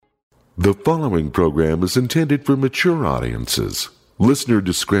The following program is intended for mature audiences. Listener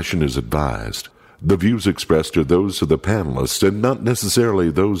discretion is advised. The views expressed are those of the panelists and not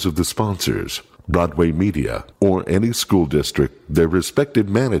necessarily those of the sponsors, Broadway Media, or any school district, their respective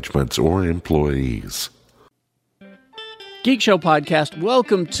managements, or employees. Geek Show Podcast,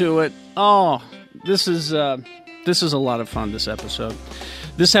 welcome to it. Oh, this is a lot of fun, this episode.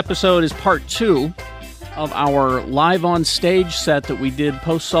 This episode is part 2 of our live on stage set that we did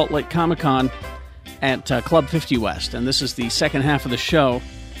post Salt Lake Comic Con at Club 50 West, and this is the second half of the show.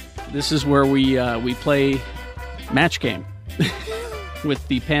 This is where we play match game with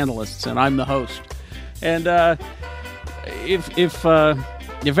the panelists, and I'm the host. And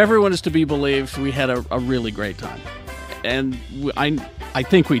if everyone is to be believed, we had a really great time, and I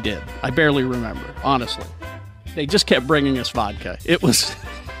think we did. I barely remember, honestly. They just kept bringing us vodka. It was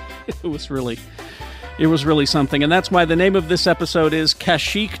really something, and that's why the name of this episode is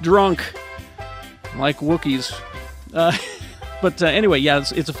Kashyyyk Drunk, like Wookiees. But anyway, yeah,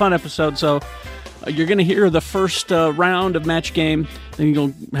 it's a fun episode, so you're going to hear the first round of Match Game, then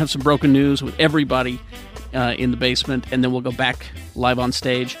you'll have some broken news with everybody in the basement, and then we'll go back live on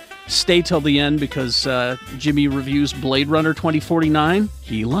stage. Stay till the end, because Jimmy reviews Blade Runner 2049.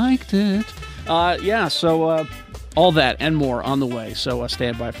 He liked it. So all that and more on the way, so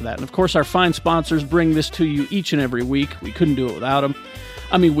stand by for that. And of course, our fine sponsors bring this to you each and every week. We couldn't do it without them.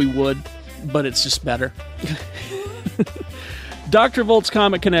 I mean, we would, but it's just better. Dr. Volt's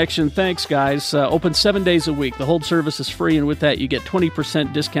Comic Connection, thanks guys. Open 7 days a week. The hold service is free, and with that you get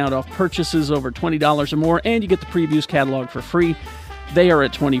 20% discount off purchases over $20 or more, and you get the previews catalog for free. They are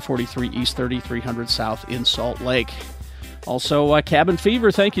at 2043 East 3300 South in Salt Lake. Also, Cabin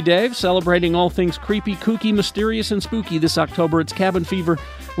Fever, thank you, Dave. Celebrating all things creepy, kooky, mysterious, and spooky this October. It's Cabin Fever,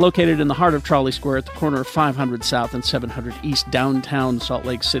 located in the heart of Trolley Square at the corner of 500 South and 700 East, downtown Salt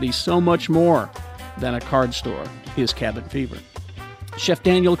Lake City. So much more than a card store is Cabin Fever. Chef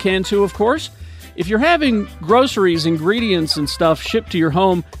Daniel Cantu, of course. If you're having groceries, ingredients, and stuff shipped to your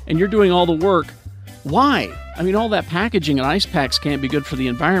home, and you're doing all the work, why? I mean, all that packaging and ice packs can't be good for the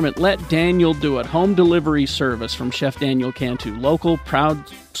environment. Let Daniel do it. Home delivery service from Chef Daniel Cantu. Local, proud,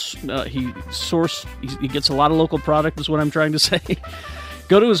 he gets a lot of local product is what I'm trying to say.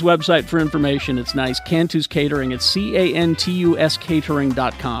 Go to his website for information. It's nice. Cantu's Catering. It's Cantus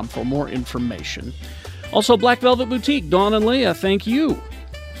catering.com for more information. Also, Black Velvet Boutique. Dawn and Leah, thank you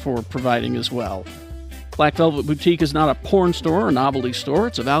for providing as well. Black Velvet Boutique is not a porn store or novelty store.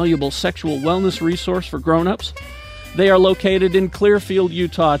 It's a valuable sexual wellness resource for grown-ups. They are located in Clearfield,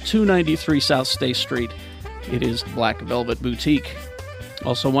 Utah, 293 South State Street. It is Black Velvet Boutique.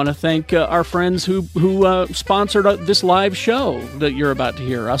 Also want to thank our friends who sponsored this live show that you're about to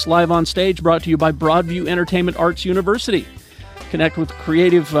hear. Us Live on Stage, brought to you by Broadview Entertainment Arts University. Connect with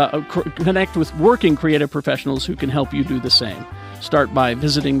working creative professionals who can help you do the same. Start by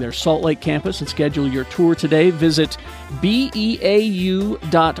visiting their Salt Lake campus and schedule your tour today. Visit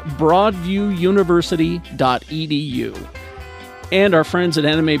beau.broadviewuniversity.edu. And our friends at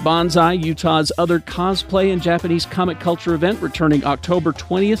Anime Bonsai, Utah's other cosplay and Japanese comic culture event, returning October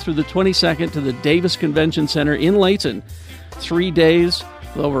 20th through the 22nd to the Davis Convention Center in Layton. 3 days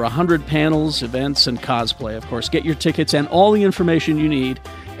with over 100 panels, events, and cosplay. Of course, get your tickets and all the information you need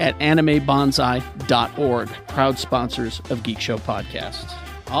at animebonsai.org, proud sponsors of Geek Show Podcasts.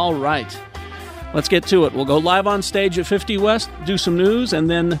 All right, let's get to it. We'll go live on stage at 50 West, do some news, and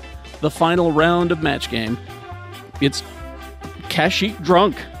then the final round of Match Game. It's Kashyyyk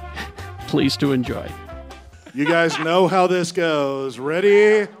Drunk. Please to enjoy. You guys know how this goes.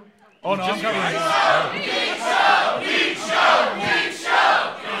 Ready? Oh, no, I'm covering it. Geek Show! Geek Show! Geek Show!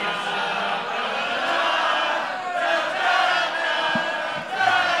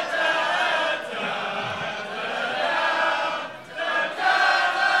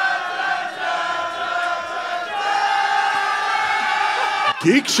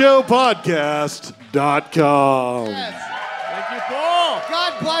 GeekShowPodcast.com. Thank you, Paul.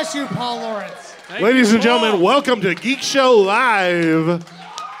 God bless you, Paul Lawrence. Ladies and gentlemen, welcome to Geek Show Live.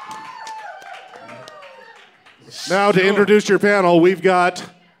 Now to introduce your panel, we've got,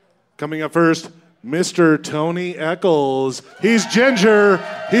 coming up first, Mr. Tony Eccles. He's ginger.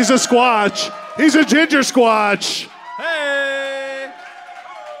 He's a squatch. He's a ginger squatch. Hey.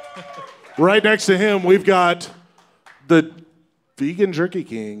 Right next to him, we've got the vegan jerky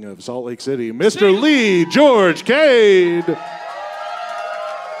king of Salt Lake City, Mr. Lee George Cade.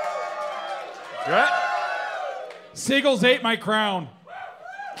 Seagulls ate my crown.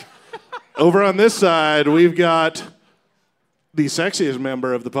 Over on this side, we've got the sexiest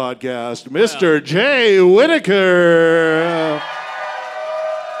member of the podcast, Mr. Jay Whitaker.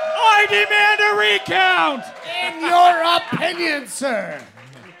 I I demand a recount. In your opinion, sir.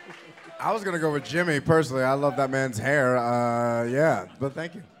 I was gonna go with Jimmy personally. I love that man's hair. Yeah, but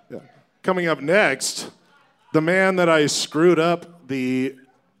thank you. Yeah. Coming up next, the man that I screwed up the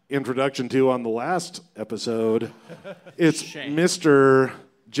introduction to on the last episode, it's Mr.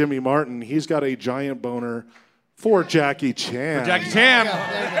 Jimmy Martin. He's got a giant boner for Jackie Chan. Jackie Chan.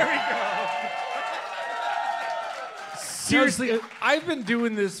 There you go. Seriously, I've been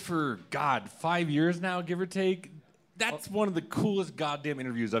doing this for, 5 years now, give or take. That's one of the coolest goddamn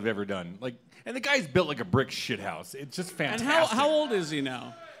interviews I've ever done. And the guy's built like a brick shithouse. It's just fantastic. And how old is he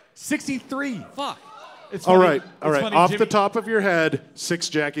now? 63. Fuck. It's All funny- right. it's funny, Off Jimmy- the top of your head, 6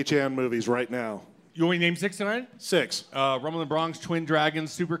 Jackie Chan movies right now. You want me to name 6 tonight? 6. Rumble in the Bronx, Twin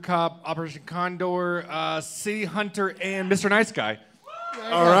Dragons, Super Cop, Operation Condor, City Hunter, and Mr. Nice Guy.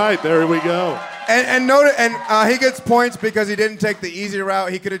 All right, there we go. And note, he gets points because he didn't take the easy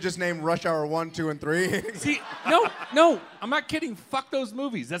route. He could have just named Rush Hour 1, 2, and 3. See, no, I'm not kidding. Fuck those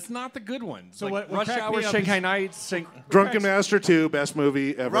movies. That's not the good ones. So what Rush cracked Hour, me up Shanghai is- Nights, Drunken Master 2, best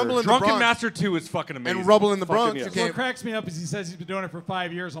movie ever. Rumble in the Drunken Bronx. Master 2 is fucking amazing. And Rubble in the Fucking Bronx. yes. You What can't- cracks me up is he says he's been doing it for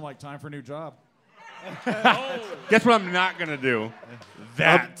 5 years. I'm like, time for a new job. Guess what I'm not gonna do?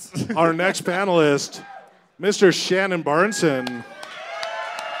 That. Our next panelist, Mr. Shannon Barneson.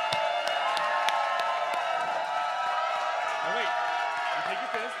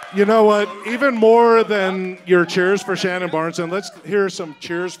 You know what? Even more than your cheers for Shannon Barneson, let's hear some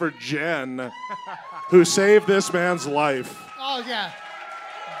cheers for Jen, who saved this man's life. Oh, yeah.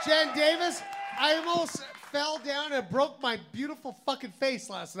 Jen Davis, I almost fell down and broke my beautiful fucking face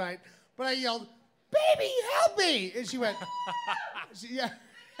last night, but I yelled, "Baby, help me!" And she went, yeah.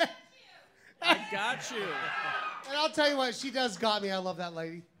 I got you. And I'll tell you what, she does got me. I love that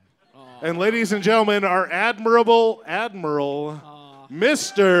lady. And ladies and gentlemen, our Admiral,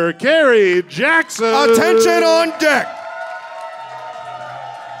 Mr. Kerry Jackson. Attention on deck.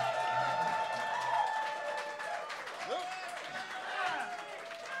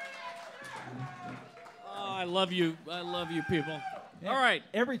 Oh, I love you. I love you people. All right.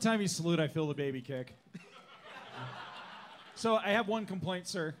 Every time you salute, I feel the baby kick. So I have one complaint,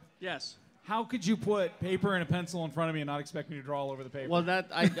 sir. Yes. How could you put paper and a pencil in front of me and not expect me to draw all over the paper? Well,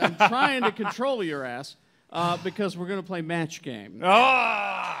 I'm trying to control your ass because we're going to play match game.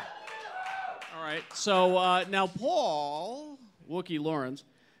 Ah! All right. So now Paul, Wookie Lawrence,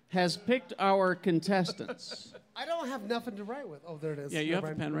 has picked our contestants. I don't have nothing to write with. Oh, there it is. Yeah, you have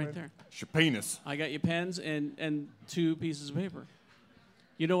a pen right there. It's your penis. I got you pens and 2 pieces of paper.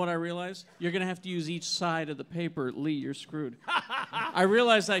 You know what I realized? You're going to have to use each side of the paper. Lee, you're screwed. I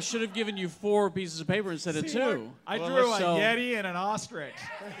realized I should have given you 4 pieces of paper instead of 2. I drew a so- Yeti and an ostrich.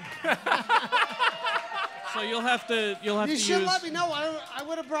 So you'll have to You use. should let me know. I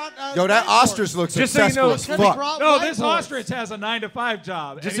would have brought. Yo, that whiteboard. ostrich looks Just so you successful know- as Could have fuck. brought No, this whiteboards. ostrich has a 9-to-5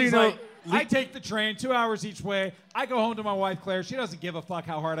 job. Just and so you he's know, like, I take the train 2 hours each way. I go home to my wife, Claire. She doesn't give a fuck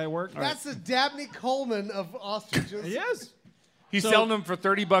how hard I work. That's the Dabney Coleman of ostriches. Yes. He's So- selling them for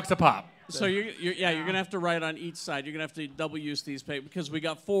 $30 a pop. So you're going to have to write on each side. You're going to have to double use these papers because we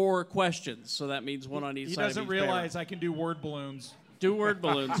got 4 questions. So that means 1 on each He side. doesn't of each paper. realize I can do word balloons. Do word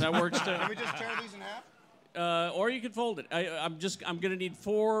balloons. That works too. Can we just tear these in half? Or you can fold it. I'm going to need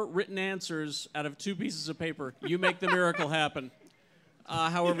 4 written answers out of 2 pieces of paper. You make the miracle happen.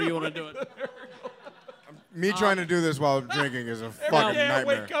 However you want to do it. Me trying to do this while drinking is a Every fucking day I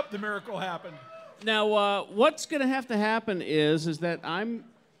nightmare. wake up, the miracle happened. Now, what's going to have to happen is that I'm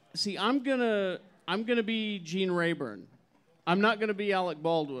gonna be Gene Rayburn. I'm not going to be Alec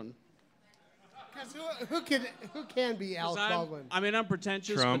Baldwin. 'Cause who can be Alec Baldwin? I'm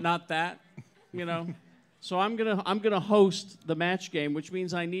pretentious, Trump. but not that. You know. So I'm gonna host the match game, which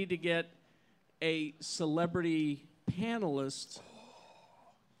means I need to get a celebrity panelist.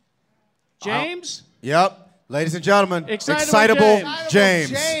 James? Yep. Ladies and gentlemen, Excitable Excitable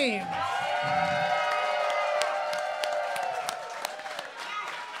James. James.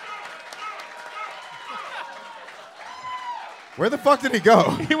 Where the fuck did he go?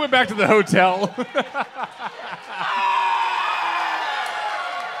 He went back to the hotel.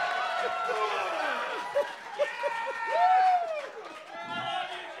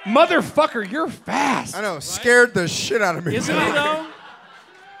 Motherfucker, you're fast. I know, scared the shit out of me. Isn't he though?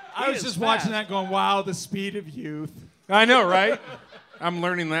 I was just watching that going, wow, the speed of youth. I know, right? I'm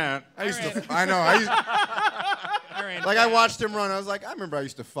learning that. I know. Like I watched him run. I was like, I remember I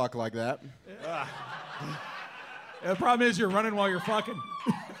used to fuck like that. The problem is you're running while you're fucking.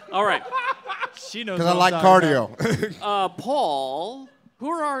 All right. She knows. Because I what like I'm talking cardio. about. Paul, who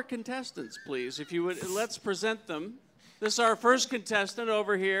are our contestants, please? If you would, let's present them. This is our first contestant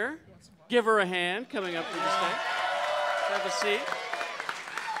over here. Give her a hand coming up to the stage. Have a seat.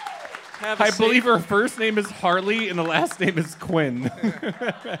 I believe her first name is Harley and the last name is Quinn.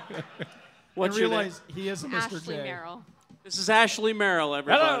 What's I your name? realize he is a Mr. Ashley J. Merrill. This is Ashley Merrill,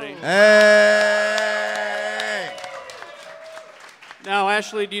 everybody. Hey! Now,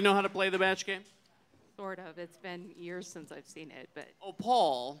 Ashley, do you know how to play the match game? Sort of. It's been years since I've seen it, but Oh,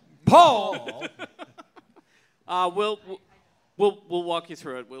 Paul. Paul! We'll walk you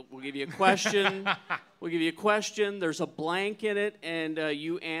through it. We'll give you a question. We'll give you a question. There's a blank in it, and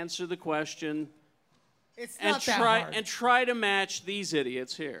you answer the question. It's And not that hard. try to match these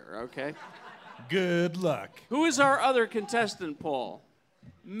idiots here, okay? Good luck. Who is our other contestant, Paul?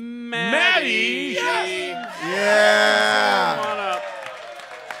 Maddie. Yeah! Come on up.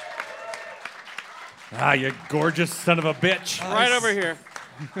 Ah, you gorgeous son of a bitch. Right over here.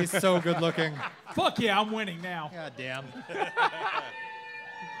 He's so good looking. Fuck yeah, I'm winning now. God damn.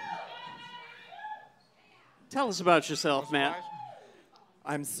 Tell us about yourself, Matt.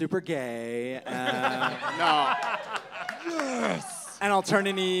 I'm super gay. And, No. and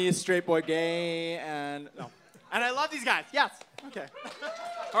alternity, straight boy gay, and no. And I love these guys. Yes. Okay.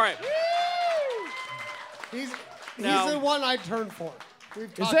 All right. He's Now- the one I'd turn for. We've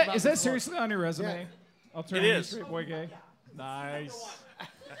Is talked that about is that this before. seriously on your resume? It is. Straight boy gay. Nice.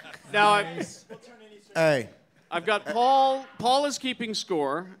 Now, Hey. I've got Paul. Paul is keeping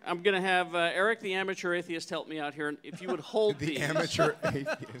score. I'm going to have Eric, the amateur atheist, help me out here. And if you would hold The these. amateur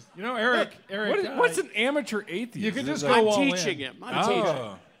atheist. You know, Eric. What's an amateur atheist? You can just Is go I'm all teaching in. him. I'm teaching.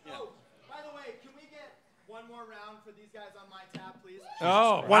 Oh. By the way, can we get one more round for these guys on my tab, please?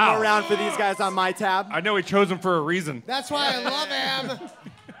 Oh, One wow. more round for these guys on my tab. I know he chose him for a reason. That's why I love him.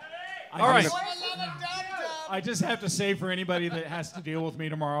 All right. I just have to say for anybody that has to deal with me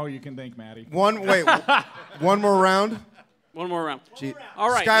tomorrow, you can thank Maddie. One more round? One more round. Gee. All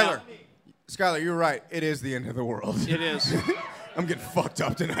right. Skylar, you're right. It is the end of the world. Now, it is. I'm getting fucked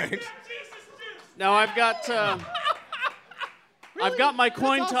up tonight. Now I've got my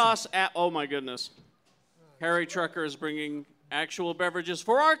coin toss. Oh my goodness. Harry Trucker is bringing actual beverages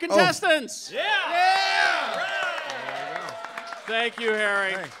for our contestants. Thank you,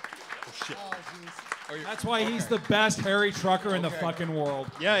 Harry. That's why he's the best Harry Trucker in the fucking world.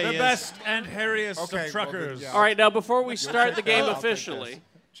 Yeah, The best and hairiest Okay, of truckers. All right, now before we start the game officially,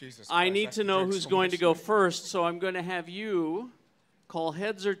 Jesus I Christ, need to could know drink who's so going much. to go first, so I'm going to have you call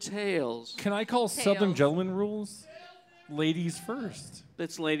heads or tails. Can I call Southern Gentleman rules? Ladies first.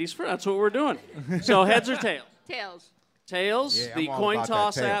 It's ladies first. That's what we're doing. So heads or tails? tails. Tails. Yeah, The I'm all coin about that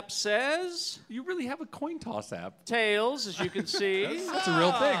toss tail. app says You really have a coin toss app. tails, as you can see. That's a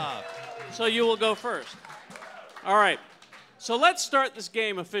real thing. So you will go first. All right. So let's start this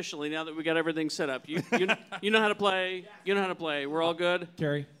game officially now that we got everything set up. You know how to play. You know how to play. We're all good?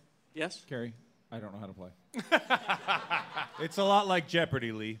 Carrie, Yes? I don't know how to play. It's a lot like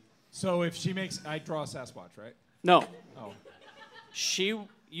Jeopardy, Lee. So if she makes, I draw a Sasquatch, right? No. Oh.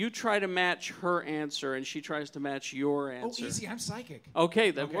 You try to match her answer, and she tries to match your Oh, answer. easy. I'm psychic.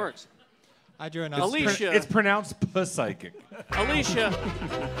 Okay, that works. I drew an Alicia, It's pronounced psychic. Alicia,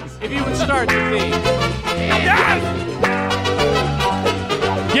 if you would start the theme.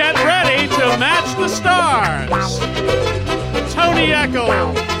 Get ready to match the stars. Tony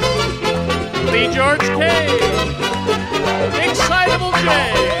Eccles, Lee George Cage, Excitable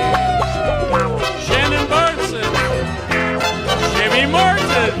Jay, Shannon Barneson, Jimmy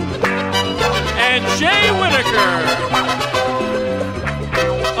Martin, and Jay Whitaker.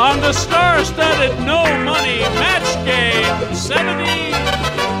 On the star-studded no money match game 70.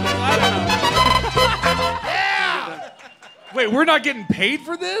 I don't know. Wait, we're not getting paid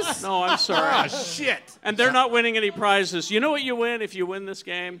for this? No, I'm sorry. Ah, shit. And they're not winning any prizes. You know what you win if you win this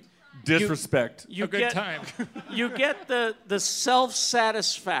game? Disrespect. You A good get time. you get the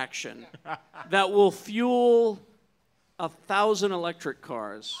self-satisfaction that will fuel 1,000 electric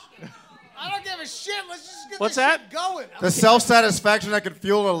cars. I don't give a shit. Let's just get What's this that? shit going. The self-satisfaction that could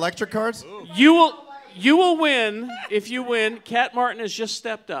fuel electric cars? You will win if you win. Kat Martin has just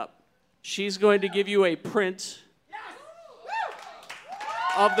stepped up. She's going to give you a print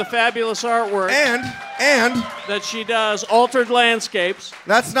of the fabulous artwork And that she does, altered landscapes.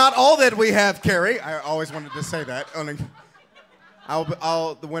 that's not all that we have, Carrie. I always wanted to say that. The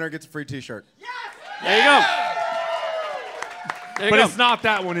winner gets a free T-shirt. There you go. There you But go. it's not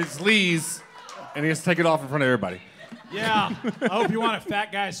that one. It's Lee's. And he has to take it off in front of everybody. Yeah. I hope you want a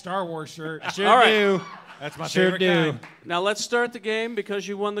fat guy Star Wars shirt. Sure All right. do. That's my Sure favorite do. kind. Now let's start the game. Because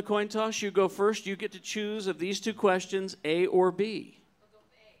you won the coin toss, you go first. You get to choose of these two questions, A or B.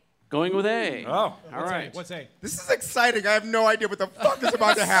 Going with A. Oh. All right. What's A? This is exciting. I have no idea what the fuck is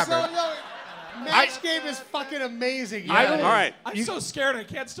about to happen. So, no, match game is fucking amazing. I don't- All right. I'm so scared I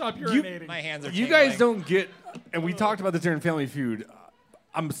can't stop urinating. My hands are You tingling. guys don't get, and we talked about this during Family Feud.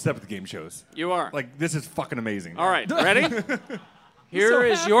 I'm obsessed with game shows. You are. Like, this is fucking amazing. All right. Ready? Here so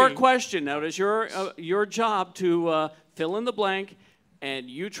is your happy. question. Now, it is your job to fill in the blank, and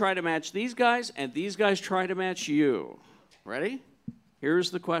you try to match these guys, and these guys try to match you. Ready?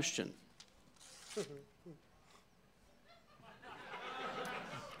 Here's the question.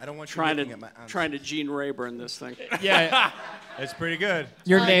 I don't want you Trying looking at my to Gene Rayburn this thing. Yeah, it's pretty good.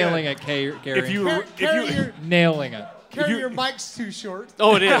 You're nailing it, Gary. Nailing it. Carry your mic's too short.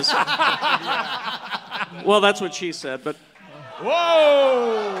 Oh, it is. Well, that's what she said, but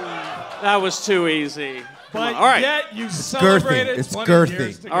Whoa! that was too easy. Come But on. All right. yet you celebrated It's 20 girthy.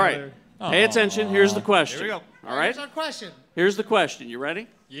 years together. All right. Pay attention. Here's the question. Here we go. All right. Here's our question. Here's the question. You ready?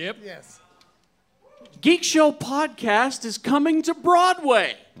 Yep. Yes. Geek Show Podcast is coming to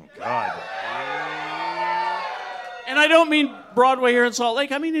Broadway. God. And I don't mean Broadway here in Salt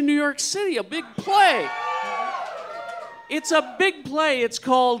Lake. I mean in New York City, a big play. It's a big play. It's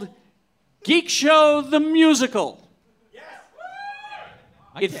called Geek Show the Musical.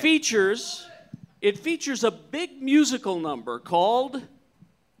 It features a big musical number called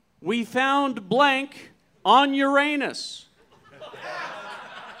We Found Blank on Uranus.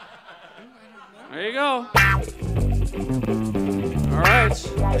 There you go. All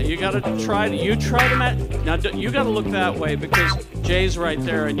right. You got to try to match. Now you got to look that way because Jay's right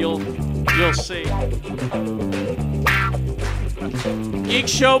there and you'll see. Geek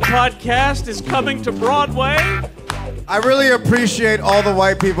Show Podcast is coming to Broadway. I really appreciate all the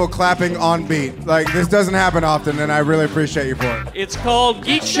white people clapping on beat. Like, this doesn't happen often, and I really appreciate you for it. It's called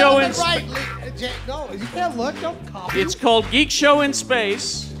Geek Show in Right. No, you can't look. Don't copy. It's called Geek Show in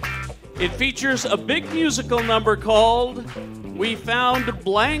Space. It features a big musical number called We Found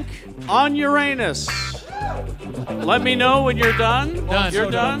Blank on Uranus. Let me know when you're done. Done.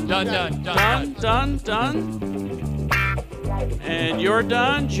 You're done. Done. Done. And you're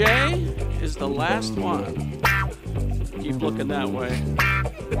done. Jay is the last one. Keep looking that way.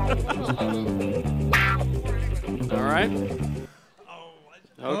 All right.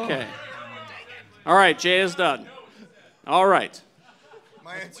 Okay. All right, Jay is done. All right.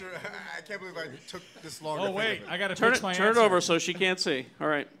 My answer, I can't believe I took this long. Oh, wait. I got to Turn fix my it answer. over so she can't see. All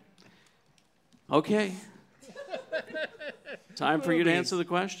right. Okay. Time for you to answer the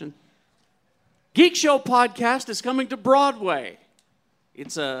question. Geek Show Podcast is coming to Broadway.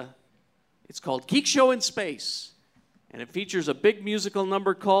 It's called Geek Show in Space, and it features a big musical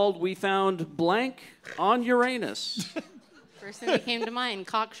number called We Found Blank on Uranus. First thing that came to mind,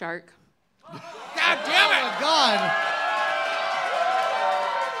 Cock Shark. God damn it! Oh, God.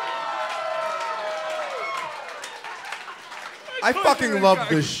 I fucking love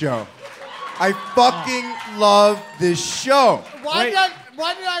this show. I fucking love this show. Why did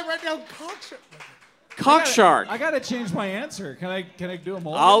I write down cockshark? Cock Shark. I got to change my answer. Can I do them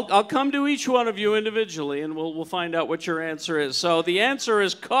all? I'll come to each one of you individually, and we'll find out what your answer is. So the answer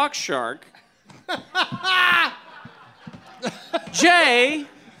is Cock Shark. Jay.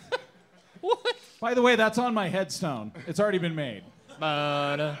 What? By the way, that's on my headstone. It's already been made.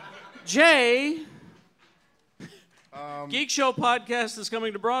 Jay. Geek Show Podcast is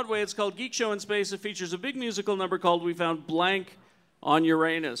coming to Broadway. It's called Geek Show in Space. It features a big musical number called We Found Blank on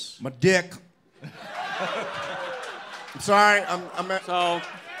Uranus. My dick. I'm sorry. So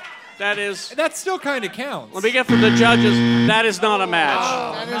that is. That still kind of counts. Let me get from the judges. That is not a match.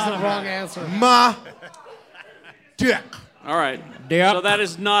 That is the wrong answer. My dick. All right. Yep. So that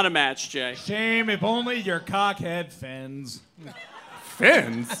is not a match, Jay. Shame if only your cock had fins.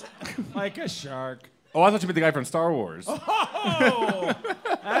 Fins? Like a shark. Oh, I thought you meant the guy from Star Wars. Oh,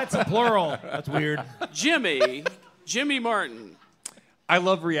 that's a plural. That's weird. Jimmy Martin. I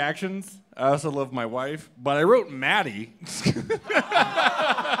love reactions. I also love my wife, but I wrote Maddie.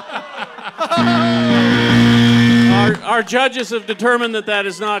 Our judges have determined that that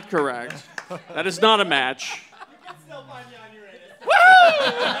is not correct. That is not a match.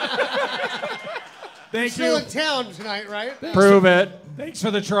 Thank Still you. in town tonight, right? Prove it. Thanks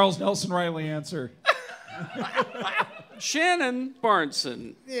for the Charles Nelson Riley answer. Shannon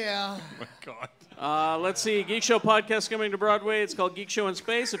Barneson. Yeah. Oh my God. Let's see. Geek Show Podcast coming to Broadway. It's called Geek Show in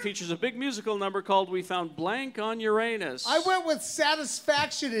Space. It features a big musical number called We Found Blank on Uranus. I went with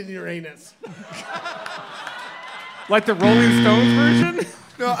Satisfaction in Uranus. Like the Rolling Stones version?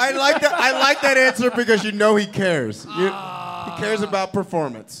 No, I like that. I like that answer because you know he cares. He cares about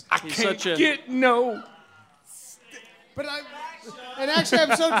performance. I can't get no. But And actually,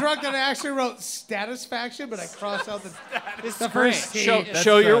 I'm so drunk that I actually wrote satisfaction, but I crossed out the first T.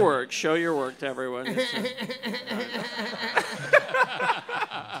 Show your work. Show your work to everyone.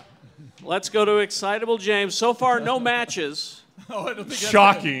 Let's go to Excitable James. So far, no matches. Oh, I don't think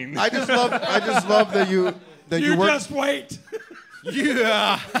Shocking. I just love that you work. Just wait.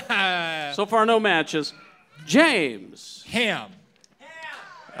 Yeah. So far, no matches. James. Ham.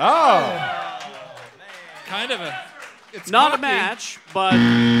 Oh. Kind of a. It's Not cocky. a match, but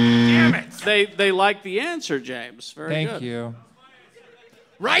Damn it. they like the answer, James. Very Thank good. you.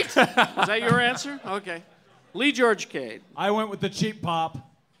 Right? Is that your answer? Okay. Lee George Cade. I went with the cheap pop.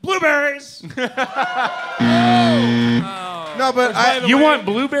 Blueberries. No, but You want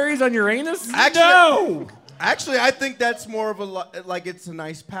blueberries on your anus? actually, Actually, I think that's more of a like it's a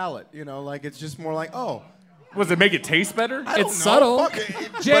nice palate. You know, like it's just more like Was it make it taste better? I don't It's know. subtle. Fuck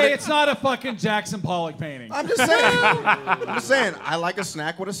it. Jay, it's not a fucking Jackson Pollock painting. I'm just saying. I'm just saying. I like a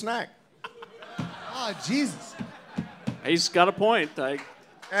snack with a snack. Oh, Jesus. He's got a point. Hey,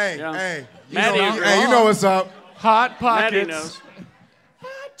 Yeah. hey. Maddie, you're You know what's up. Hot Maddie pockets. knows.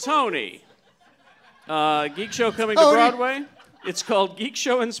 Tony. Geek Show coming to Tony. Broadway. It's called Geek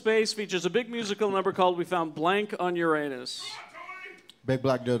Show in Space. Features a big musical number called We Found Blank on Uranus. Big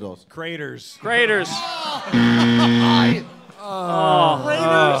black dildos. Craters. Craters.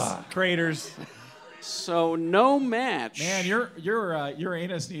 Craters. So no match. Man, your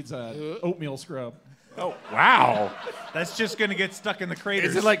anus needs a oatmeal scrub. Oh, wow. That's just going to get stuck in the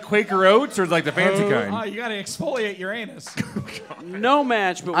craters. Is it like Quaker Oats or like the fancy Oh, kind? you got to exfoliate your anus. No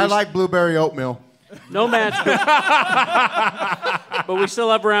match, but I like blueberry oatmeal. no match. But we still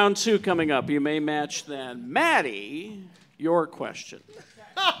have round 2 coming up. You may match then. Maddie, your question.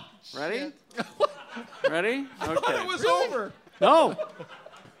 Ready? Ready? Okay. It was over. No.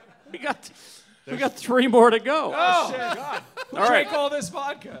 We got 3 more to go. Oh, shit. God. All right. Drink all this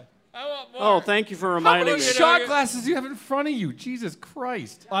vodka. I want more. Oh, thank you for reminding me. Shot glasses you have in front of you. Jesus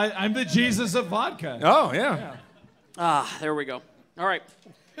Christ. I'm the Jesus of vodka. Oh, yeah. Ah, there we go. All right.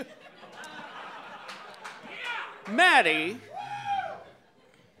 Maddie,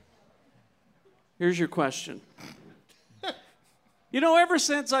 here's your question. You know, ever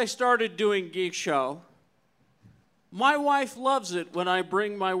since I started doing Geek Show, my wife loves it when I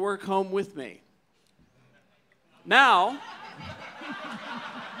bring my work home with me. Now,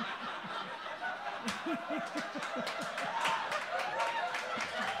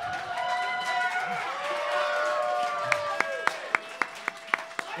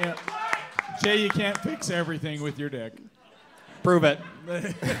 Yeah. Jay, you can't fix everything with your dick. Prove it.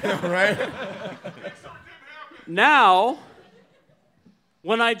 Right? now,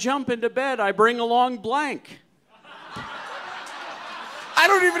 when I jump into bed, I bring along blank. I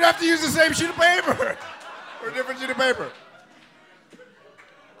don't even have to use the same sheet of paper. Or a different sheet of paper.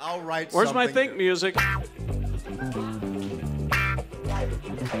 I'll write Where's my something think music?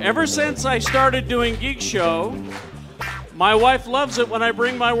 Ever since I started doing Geek Show, my wife loves it when I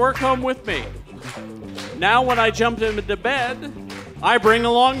bring my work home with me. Now when I jump into bed, I bring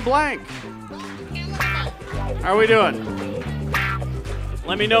along blank. How are we doing?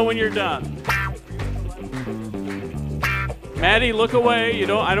 Let me know when you're done. Maddie, look away.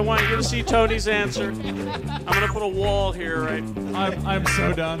 I don't want you to see Tony's answer. I'm gonna put a wall here, right? I'm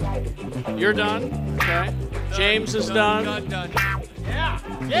so done. You're done? Okay. James is done. Done.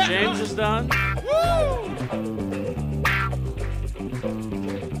 James is done.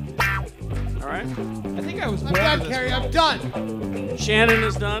 All right. I think I was I'm born done, to this. Carrie. I'm done. Shannon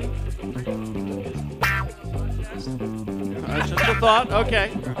is done. Just a thought.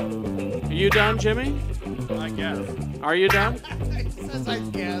 Okay. Are you done, Jimmy? I guess. Are you done? He says I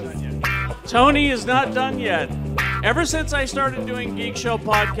guess. Tony is not done yet. Ever since I started doing Geek Show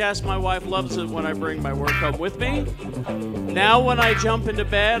podcast, my wife loves it when I bring my work home with me. Now when I jump into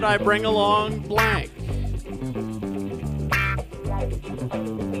bed, I bring along blank.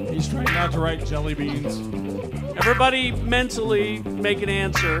 He's trying not to write jelly beans. Everybody mentally make an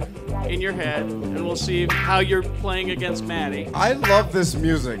answer in your head, and we'll see how you're playing against Maddie. I love this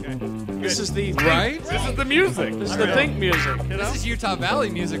music. This is the Right? This is the music. This is the think music. You know? This is Utah Valley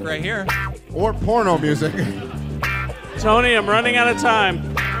music right here. Or porno music. Tony, I'm running out of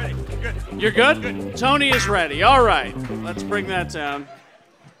time. You're good? Tony is ready. All right. Let's bring that down.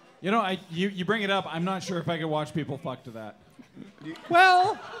 You know, you bring it up. I'm not sure if I could watch people fuck to that.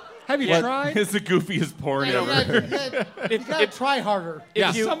 Well, have you tried? It's the goofiest porn ever. You gotta try harder.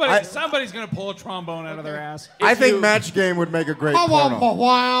 If you, Somebody's gonna pull a trombone out of their ass. I think Match Game would make a great porno.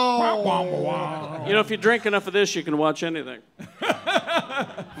 Wow. you know, if you drink enough of this, you can watch anything.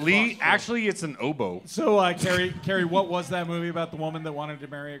 Lee, actually, it's an oboe. So, Carrie, what was that movie about the woman that wanted to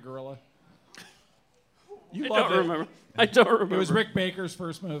marry a gorilla? You loved it. I don't remember. It was Rick Baker's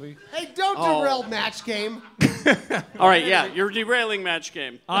first movie. Hey, don't derail Match Game. All right, yeah, you're derailing Match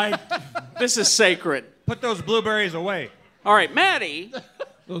Game. This is sacred. Put those blueberries away. All right, Maddie.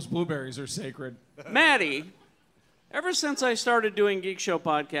 Those blueberries are sacred. Maddie, ever since I started doing Geek Show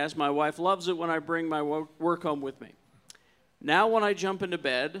podcast, my wife loves it when I bring my work home with me. Now when I jump into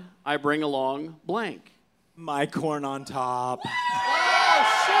bed, I bring along blank. My corn on top.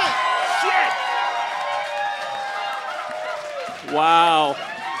 Oh, shit. Wow.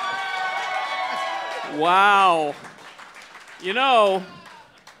 Wow. You know,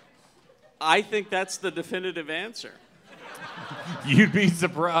 I think that's the definitive answer. You'd be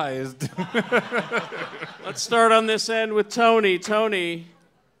surprised. Let's start on this end with Tony. Tony,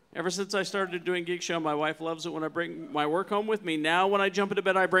 ever since I started doing Geek Show, my wife loves it when I bring my work home with me. Now when I jump into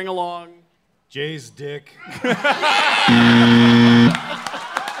bed, I bring along... Jay's dick. No.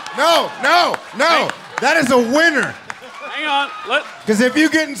 That is a winner. Hang on. Because if you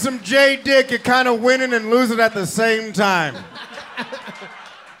getting some J dick, you're kind of winning and losing at the same time.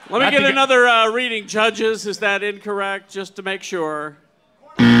 Let me get another reading. Judges, is that incorrect? Just to make sure.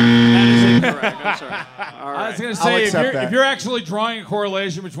 That is incorrect. I'm sorry. All right. I was going to say, if you're actually drawing a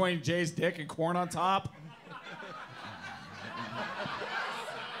correlation between Jay's dick and corn on top...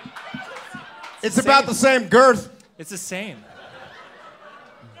 It's about the same girth. It's the same.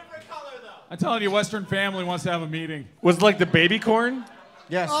 I'm telling you, Western Family wants to have a meeting. Was it like the baby corn?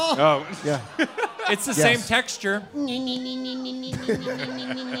 Yes. Oh. Yeah. It's the same texture. Like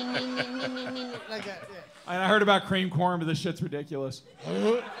that, yeah. And I heard about cream corn, but this shit's ridiculous.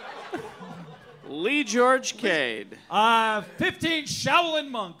 Lee George Cade. 15 Shaolin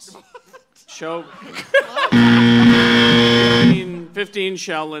monks. Show. 15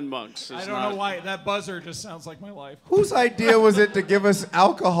 Shaolin monks. I don't know why. That buzzer just sounds like my life. Whose idea was it to give us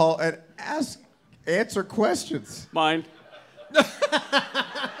alcohol and answer questions? Mine.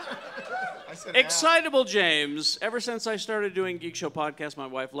 Excitable James. Ever since I started doing Geek Show podcast, my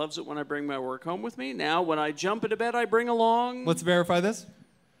wife loves it when I bring my work home with me. Now, when I jump into bed, I bring along... Let's verify this.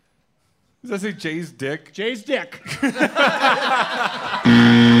 Does that say Jay's dick? Jay's dick.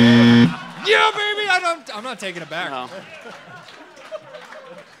 Yeah, baby. I'm not taking it back. No.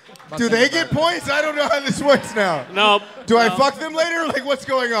 Do they get points? I don't know how this works now. Nope. Do I fuck them later? Like, what's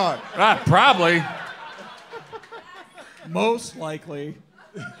going on? Probably. Most likely.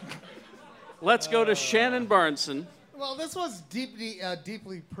 Let's go to Shannon Barneson. Well, this was deeply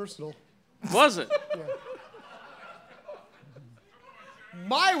personal. Was it? Yeah.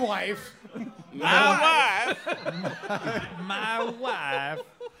 My wife. My wife.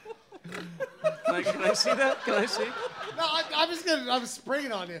 Can I see that? Can I see? No, I'm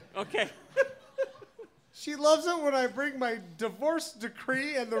spraying on you. Okay. She loves it when I bring my divorce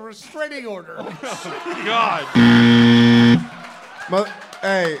decree and the restraining order. God.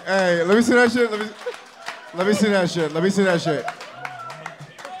 Hey, let me see that shit. Let me see that shit. Let me see that shit.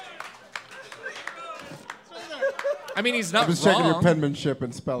 I mean, he's not I'm just wrong. checking your penmanship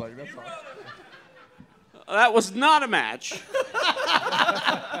and spelling. That's all. That was not a match.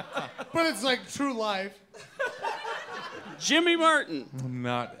 But it's like true life. Jimmy Martin. I'm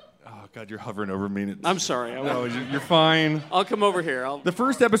not. Oh, God, you're hovering over me. I'm sorry. No, you're fine. I'll come over here. The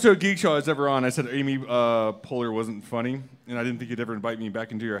first episode of Geek Show I was ever on, I said Amy Poehler wasn't funny, and I didn't think you'd ever invite me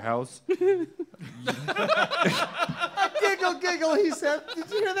back into your house. Giggle, he said.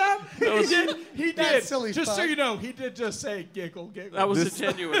 Did you hear that? He did. That silly just fuck. so you know, he did just say giggle. That was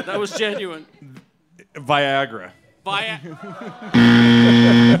genuine. That was genuine. Viagra.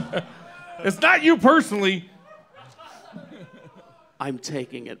 It's not you personally. I'm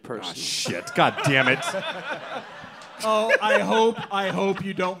taking it personally. Shit. God damn it. Oh, I hope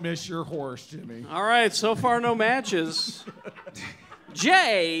you don't miss your horse, Jimmy. All right, so far no matches.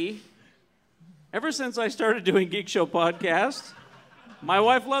 Jay, ever since I started doing Geek Show podcast, my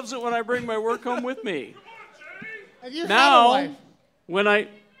wife loves it when I bring my work home with me. And you Now, had a wife.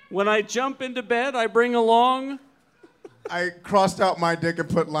 when I jump into bed, I bring along... I crossed out my dick and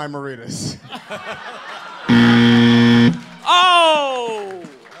put Limeritas. Oh!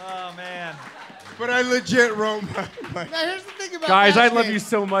 Oh, man. But I legit wrote my... Now, here's the thing about Guys, I match love games. you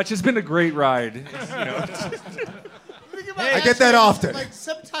so much. It's been a great ride. The thing about I match get that games, often. Like,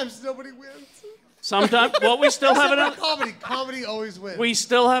 sometimes nobody wins. Sometimes, well, we still have Except for another. Comedy always wins. We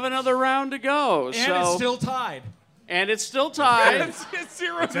still have another round to go. And so it's still tied. it's still tied. It's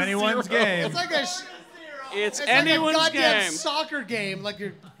anyone's game. It's like a It's like anyone's a goddamn game. soccer game. Like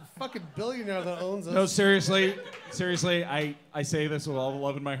you're fucking billionaire that owns us. No, seriously, I say this with all the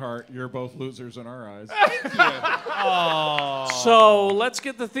love in my heart. You're both losers in our eyes. So let's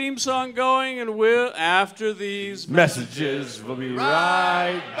get the theme song going, and after these Messages, we'll be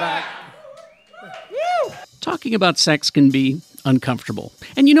right back. Talking about sex can be uncomfortable.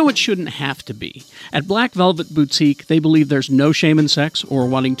 And you know it shouldn't have to be. At Black Velvet Boutique, they believe there's no shame in sex or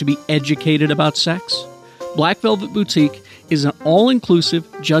wanting to be educated about sex. Black Velvet Boutique is an all-inclusive,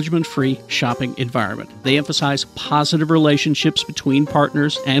 judgment-free shopping environment. They emphasize positive relationships between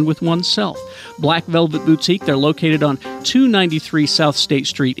partners and with oneself. Black Velvet Boutique, they're located on 293 South State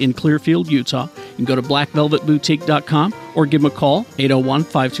Street in Clearfield, Utah. You can go to blackvelvetboutique.com or give them a call,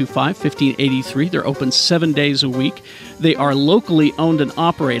 801-525-1583. They're open 7 days a week. They are locally owned and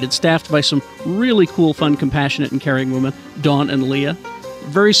operated, staffed by some really cool, fun, compassionate, and caring women, Dawn and Leah.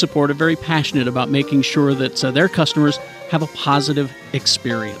 Very supportive, very passionate about making sure that their customers have a positive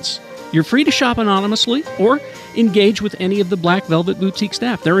experience. You're free to shop anonymously or engage with any of the Black Velvet Boutique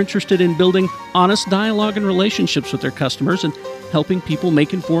staff. They're interested in building honest dialogue and relationships with their customers and helping people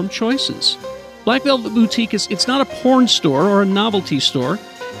make informed choices. Black Velvet Boutique it's not a porn store or a novelty store.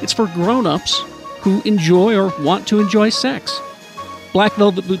 It's for grown-ups who enjoy or want to enjoy sex. Black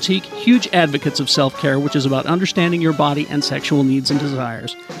Velvet Boutique, huge advocates of self-care, which is about understanding your body and sexual needs and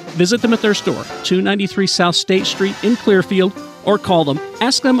desires. Visit them at their store, 293 South State Street in Clearfield, or call them.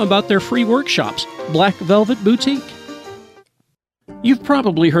 Ask them about their free workshops. Black Velvet Boutique. You've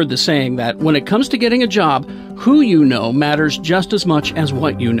probably heard the saying that when it comes to getting a job, who you know matters just as much as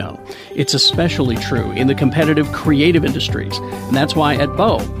what you know. It's especially true in the competitive creative industries. And that's why at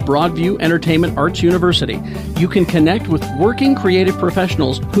BOE, Broadview Entertainment Arts University, you can connect with working creative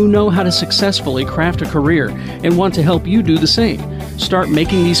professionals who know how to successfully craft a career and want to help you do the same. Start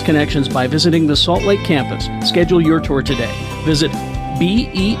making these connections by visiting the Salt Lake campus. Schedule your tour today. Visit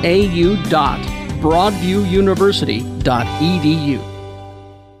beau.broadviewuniversity.edu.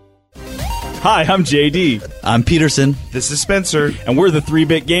 Hi, I'm JD. I'm Peterson. This is Spencer. And we're the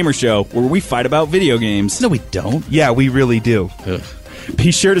 3-Bit Gamer Show, where we fight about video games. No, we don't. Yeah, we really do. Ugh.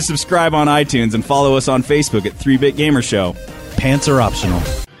 Be sure to subscribe on iTunes and follow us on Facebook at 3-Bit Gamer Show. Pants are optional.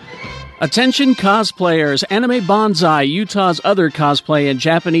 Attention cosplayers, Anime Banzai, Utah's other cosplay and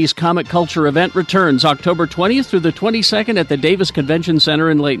Japanese comic culture event returns October 20th through the 22nd at the Davis Convention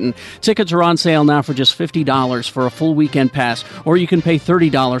Center in Layton. Tickets are on sale now for just $50 for a full weekend pass, or you can pay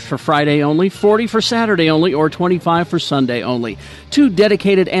 $30 for Friday only, $40 for Saturday only, or $25 for Sunday only. 2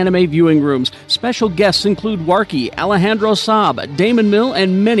 dedicated anime viewing rooms. Special guests include Warky, Alejandro Saab, Damon Mill,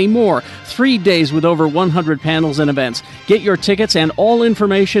 and many more. 3 days with over 100 panels and events. Get your tickets and all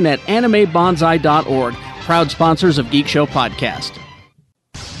information at animebonsai.org. Proud sponsors of Geek Show Podcast.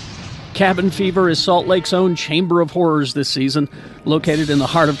 Cabin Fever is Salt Lake's own Chamber of Horrors this season. Located in the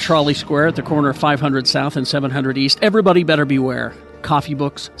heart of Trolley Square at the corner of 500 South and 700 East, everybody better beware. Coffee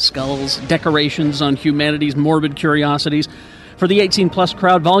books, skulls, decorations on humanity's morbid curiosities. For the 18-plus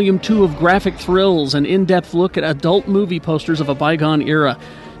crowd, Volume 2 of Graphic Thrills, an in-depth look at adult movie posters of a bygone era.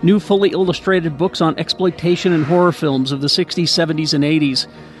 New fully illustrated books on exploitation and horror films of the 60s, 70s, and 80s.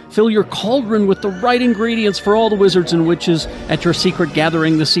 Fill your cauldron with the right ingredients for all the wizards and witches at your secret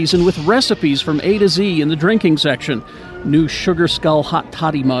gathering this season with recipes from A to Z in the drinking section. New Sugar Skull Hot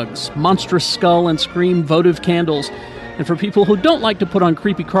Toddy mugs, Monstrous Skull and Scream votive candles. And for people who don't like to put on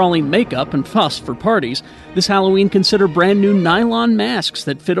creepy crawling makeup and fuss for parties, this Halloween consider brand new nylon masks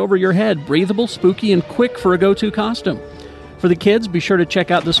that fit over your head, breathable, spooky, and quick for a go-to costume. For the kids, be sure to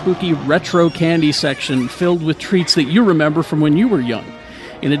check out the spooky retro candy section filled with treats that you remember from when you were young.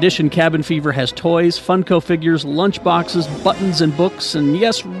 In addition, Cabin Fever has toys, Funko figures, lunch boxes, buttons and books, and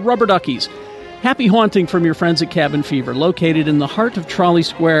yes, rubber duckies. Happy haunting from your friends at Cabin Fever, located in the heart of Trolley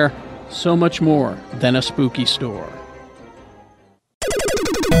Square. So much more than a spooky store.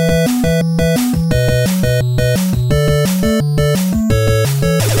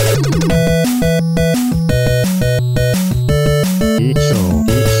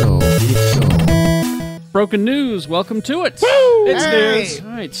 Broken news, welcome to it. Woo! It's Hey! news. All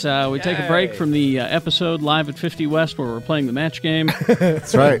right, so we take a break from the episode live at 50 West where we're playing the match game.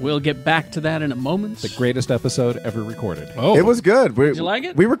 That's right. We'll get back to that in a moment. The greatest episode ever recorded. It was good. Did you like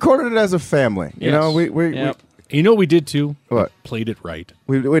it? We recorded it as a family. You Yes. know, we You know what we did too? What? Played it right.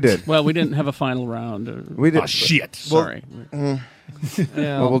 We did. Well, we didn't have a final round. We did. Oh, shit. Sorry. Well,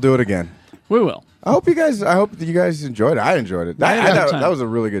 we'll do it again. We will. I hope you guys enjoyed it. I enjoyed it. I had a good time. That was a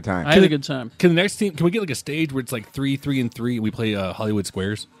really good time. I had a good time. Can the next team? Can we get like a stage where it's like 3, 3, and 3? We play Hollywood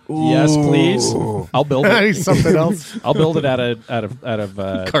Squares. Yes, please. I'll build it. Something else. I'll build it out of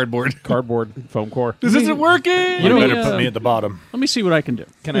cardboard foam core. This isn't working. You better put me at the bottom. Let me see what I can do.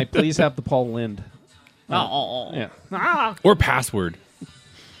 Can I please have the Paul Lind? Yeah. Or password.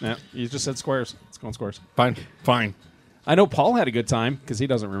 Yeah, you just said squares. Let's go on squares. Fine. I know Paul had a good time because he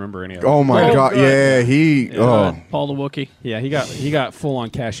doesn't remember any of it. Oh my God! good. Yeah, Paul the Wookiee. Yeah, he got full on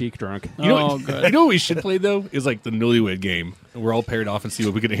Kashyyyk drunk. You know, good. You know what we should play though is like the Newlywed Game. We're all paired off and see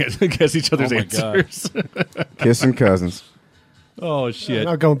what we can guess each other's Oh my God. answers. kissing cousins. Oh shit!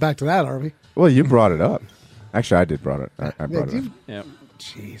 Not going back to that, are we? Well, you brought it up. Actually, I did brought it. I brought it up. Yeah.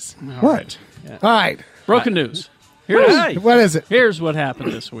 Jeez. What? All right. Broken news. What is it? Here's what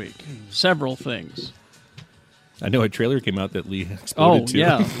happened this week. Several things. I know a trailer came out that Lee exploded to.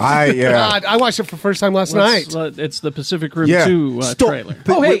 yeah. God, I watched it for the first time last night. It's the Pacific Rim 2 trailer.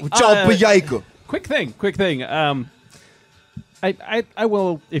 Oh, hey, quick thing. I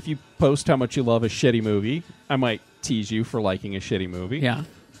will, if you post how much you love a shitty movie, I might tease you for liking a shitty movie. Yeah.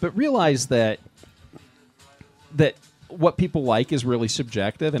 But realize that what people like is really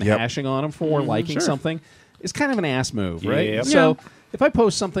subjective, and hashing on them for liking something is kind of an ass move, right? Yep. So if I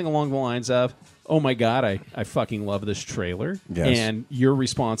post something along the lines of, oh my God, I fucking love this trailer, and your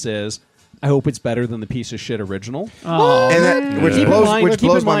response is, I hope it's better than the piece of shit original. Which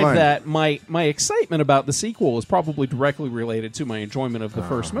blows my mind. That my excitement about the sequel is probably directly related to my enjoyment of the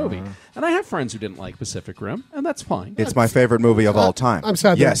first movie. And I have friends who didn't like Pacific Rim, and that's fine. It's my favorite movie of all time. I'm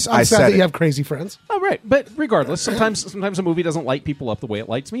sad. Yes, I'm sad that you have crazy friends. Oh, right. But regardless, sometimes a movie doesn't light people up the way it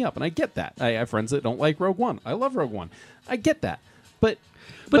lights me up, and I get that. I have friends that don't like Rogue One. I love Rogue One. I get that. But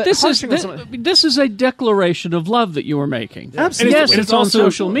this is a declaration of love that you are making. Absolutely. Yes, it's on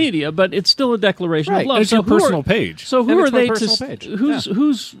social media, but it's still a declaration of love. And it's your personal page. So who And are it's my they personal to? page.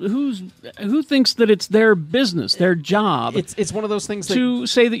 Who thinks that it's their business, their job? It's one of those things to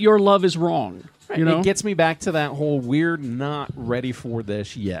say that your love is wrong. Right. You know? It gets me back to that whole we're not ready for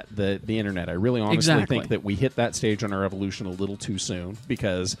this yet. The internet. I really honestly think that we hit that stage on our evolution a little too soon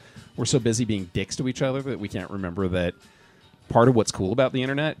because we're so busy being dicks to each other that we can't remember that. Part of what's cool about the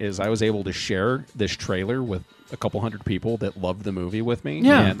internet is I was able to share this trailer with a couple hundred people that loved the movie with me.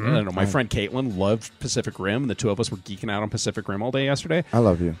 Yeah. And, I don't know, my friend Caitlin loved Pacific Rim. The two of us were geeking out on Pacific Rim all day yesterday. I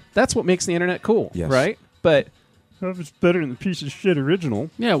love you. That's what makes the internet cool, right? But it's better than the piece of shit original.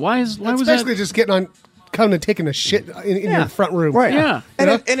 Yeah, why It's was basically that? just getting on, coming and taking a shit in your front room. Right. Yeah.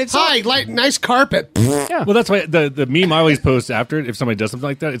 And it's nice carpet. Yeah. Well, that's why the meme I always post after it, if somebody does something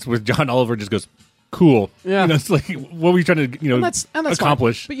like that, it's where John Oliver just goes, cool. Yeah. You know, it's like, what were you trying to, And that's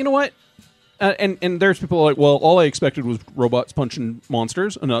accomplish? fine. But you know what? And there's people like, well, all I expected was robots punching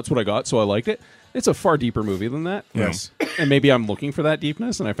monsters, and that's what I got, so I liked it. It's a far deeper movie than that. Yes. And maybe I'm looking for that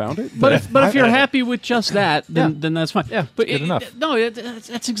deepness, and I found it. But if you're happy with just that, then that's fine. Yeah, but good enough.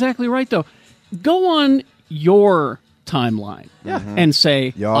 That's exactly right though. Go on your timeline and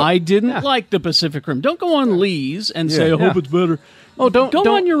say I didn't like the Pacific Rim. Don't go on Lee's and say I hope it's better. Oh, don't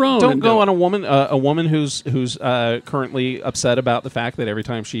go on your own. Don't go on a woman who's currently upset about the fact that every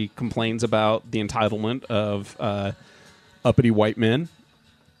time she complains about the entitlement of uppity white men,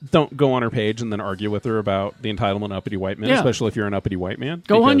 don't go on her page and then argue with her about the entitlement of uppity white men, especially if you're an uppity white man.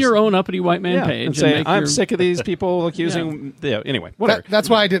 Go on your own uppity white man page and say I'm sick of these people accusing. Anyway, whatever. That's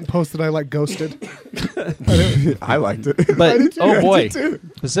why I didn't post that I like Ghosted. I liked it. But oh boy, too.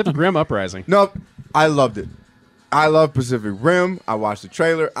 Pacific Rim Uprising. Nope, I loved it. I love Pacific Rim. I watched the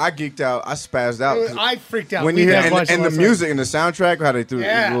trailer. I geeked out. I spazzed out. I freaked out. When you hear and the music and the soundtrack, how they threw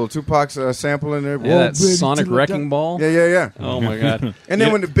a little Tupac's sample in there. Yeah, that Sonic Wrecking Ball. Yeah. Oh my god. And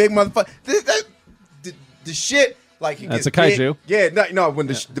then when the big motherfucker, the shit like he that's gets a kaiju. big. Yeah, no, when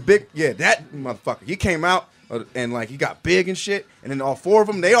the big that motherfucker he came out. And like he got big and shit, and then all four of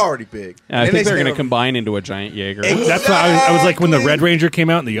them they already big. I think they're going to combine into a giant Jaeger. Exactly. That's why I was like when the Red Ranger came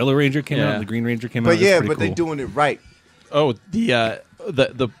out and the Yellow Ranger came out and the Green Ranger came out. But yeah, but they doing it right. Oh, the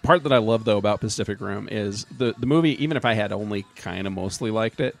part that I love though about Pacific Rim is the movie. Even if I had only kind of mostly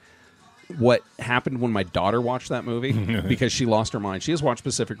liked it, what happened when my daughter watched that movie because she lost her mind. She has watched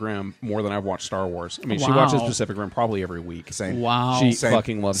Pacific Rim more than I've watched Star Wars. I mean, she watches Pacific Rim probably every week. Same. Wow. She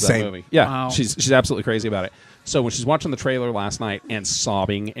fucking loves that movie. Yeah, she's absolutely crazy about it. So when she's watching the trailer last night and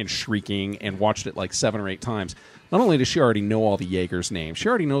sobbing and shrieking and watched it like 7 or 8 times, not only does she already know all the Jaegers' names, she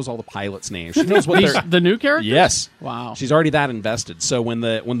already knows all the pilots' names. She knows what they're the new characters. Yes. Wow. She's already that invested. So when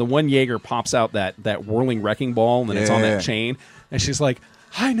the one Jaeger pops out that whirling wrecking ball and then it's on that chain, and she's like,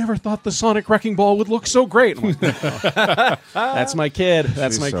 I never thought the Sonic Wrecking Ball would look so great. I'm like, that's my kid.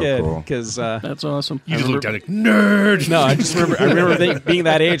 That's She's my so kid. cool. Because That's awesome. You just looked at it, nerd. No, I just remember. I remember being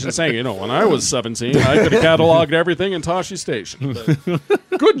that age and saying, when I was 17, I could have cataloged everything in Toshi Station.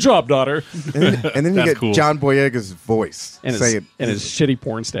 But, good job, daughter. And then you That's get cool. John Boyega's voice And his, saying, and his shitty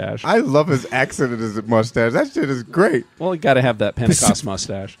porn stash. I love his accent and his mustache. That shit is great. Well, you got to have that Pentecost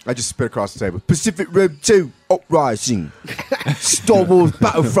mustache. I just spit across the table. Pacific Rim 2 Uprising. Star Wars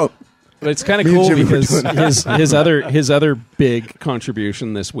Battlefront. But it's kind of Me and cool Jimmy were because doing that. his other big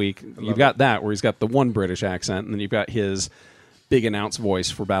contribution this week, you've got that where he's got the one British accent, and then you've got his big announce voice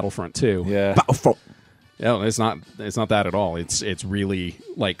for Battlefront 2. Yeah. Battlefront. No, it's not that at all. It's really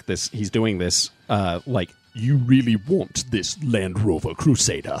like this. He's doing this like, you really want this Land Rover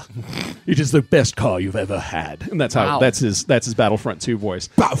Crusader. It is the best car you've ever had, and that's how Wow. that's his Battlefront 2 voice.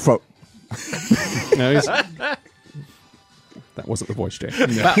 Battlefront. No, that wasn't the voice, Jay.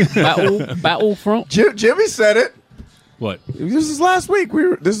 Battlefront. Jimmy said it. What? This is last week.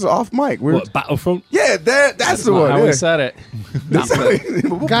 This is off mic. What, Battlefront? Yeah, that's the not one. how yeah. he said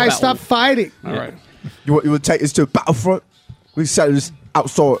it. Guys, stop fighting. All right. You would take us to Battlefront? We said this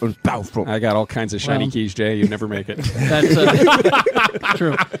outside on Battlefront. I got all kinds of shiny Well. keys, Jay. You'd never make it. That's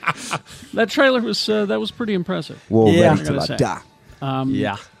true. That trailer was pretty impressive. War Yeah. ready I till gotta I say. die.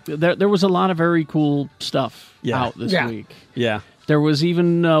 Yeah. There was a lot of very cool stuff Yeah. out this Yeah. week. Yeah. There was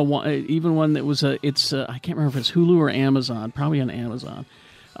even one that was I can't remember if it's Hulu or Amazon, probably on Amazon.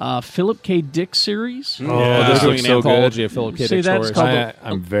 Philip K. Dick series. Oh, they're doing an anthology of Philip K. See, Dick that's stories. called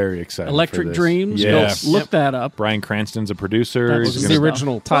I'm very excited. Electric for this. Dreams. Yeah. Go look that up. Brian Cranston's a producer. That's He's The gonna- stuff.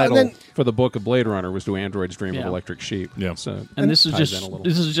 original title then- for the book of Blade Runner was "Do Androids Dream Yeah. of Electric Sheep?" Yeah. So And this is ties in just a little.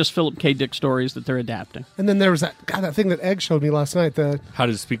 this is just Philip K. Dick stories that they're adapting. And then there was that thing that Egg showed me last night. The How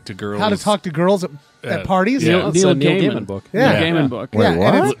to speak to girls. how to talk to girls at parties. yeah. Neil, it's a Neil Gaiman book. Yeah. Neil Gaiman book. Yeah, Wait, and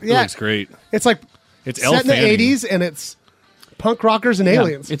what? it's, yeah, It looks great. it's like It's set in the Elle Fanning. '80s, and it's punk rockers and Yeah.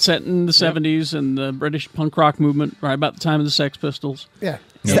 aliens. It's set in the 70s and the British punk rock movement, right about the time of the Sex Pistols. Yeah.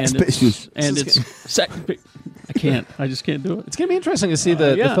 Sex Pistols. And it's I can't. I just can't do it. It's going to be interesting to see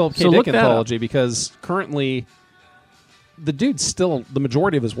the yeah. Philip K. So Dick look that up. anthology because currently the dude's still the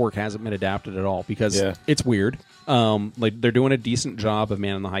majority of his work hasn't been adapted at all because Yeah. it's weird. Like they're doing a decent job of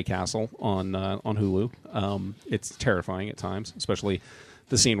Man in the High Castle on Hulu. It's terrifying at times, especially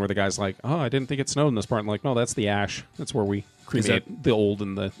the scene where the guy's like, "Oh, I didn't think it snowed in this part." I'm like, "No, that's the ash. That's where we cremate the old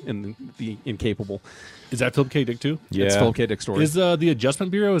and the incapable." Is that Philip K. Dick too? Yeah. It's Philip K. Dick story. Is the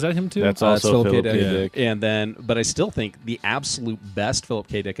Adjustment Bureau, is that him too? That's It's also Philip Philip K. Dick. And then, but I still think the absolute best Philip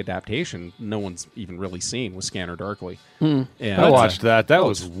K. Dick adaptation no one's even really seen was Scanner Darkly. And I watched that. That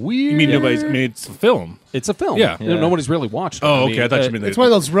was weird. You mean nobody's? I mean, it's a film. It's a film. Yeah. Nobody's really watched it. Oh, okay. I thought you meant It's one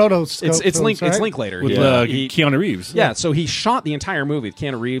of those rotoscope It's films, Link. right? It's Linklater with Keanu Reeves. Yeah, so he shot the entire movie with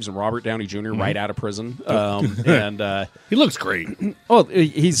Keanu Reeves and Robert Downey Jr. right out of prison, and he looks great. Oh,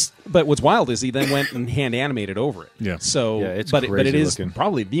 he's. But what's wild is he then went and hand animated over it. Yeah. So, Yeah, it's but it crazy is looking.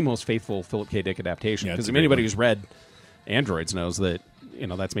 probably the most faithful Philip K. Dick adaptation Yeah, it's because a great anybody one. who's read Androids knows that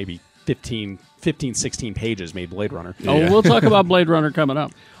that's maybe 15, 16 pages made Blade Runner. Oh, we'll talk about Blade Runner coming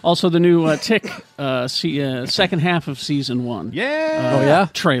up. Also, the new Tick second half of season 1. Yeah.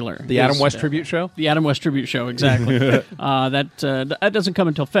 Trailer. The Adam is, West tribute show. The Adam West tribute show, exactly. That doesn't come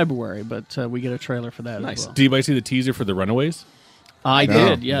until February, but we get a trailer for that. Nice. As well. Did anybody see the teaser for The Runaways? I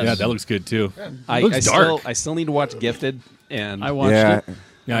did. Yes. Yeah, that looks good too. I looks dark. still need to watch Gifted, and I watched Yeah. it.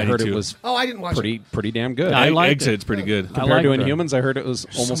 Yeah, I I heard did it too. was Oh, I didn't watch it. pretty damn good. I liked Exit, it. it's pretty good. I Compared to liked it. Inhumans, I heard it was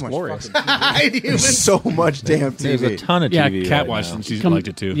almost glorious. So much damn There's a TV. ton of Yeah, TV. Cat right watched now. and she Com- liked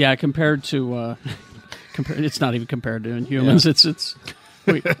it too. Yeah, compared to it's not even compared to Inhumans. It's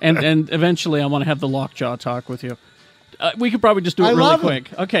and eventually I want to have the Lockjaw talk with you. We could probably just do it I really love it.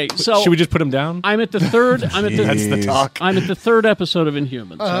 quick. Okay, so Should we just put him down? I'm at the third. That's the talk. I'm at the third episode of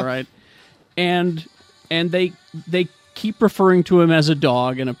Inhumans. All right, and they keep referring to him as a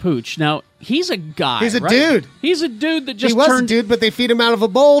dog and a pooch. Now he's a guy. He's a right? dude. He's a dude that just He was turned. a dude, but they feed him out of a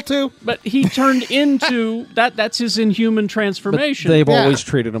bowl too. But he turned into that. That's his inhuman transformation. They've Yeah. always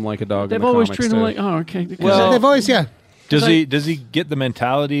treated him like a dog. They've in the always comics, treated him too. like, oh, okay. Because Well, They've always, Does he get the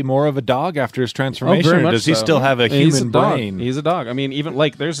mentality more of a dog after his transformation? very or much does he so. still have a He's human dog. brain? He's a dog. I mean, even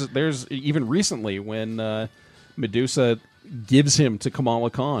like there's even recently when Medusa gives him to Kamala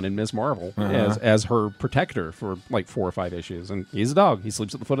Khan in Ms. Marvel as her protector for like 4 or 5 issues, and he's a dog. He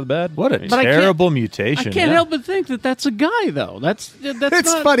sleeps at the foot of the bed. What a But I can't- terrible I mutation. can't help but think that that's a guy, though. That's it's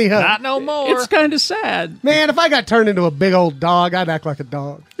not, funny, huh? Not no more. It's kind of sad. Man, if I got turned into a big old dog, I'd act like a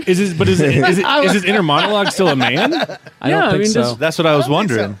dog. Is his inner monologue still a man? I don't think so. That's what I was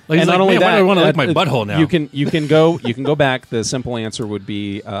wondering. Like, and not only why do I want to lick my uh, butthole now? You can go back. The simple answer would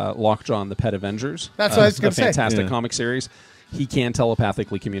be Lockjaw and the Pet Avengers. That's what I was a gonna say. fantastic Yeah. comic series. He can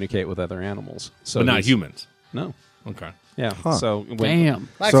telepathically communicate with other animals, so but not he's- humans. No. Okay. Yeah. Huh. So Damn.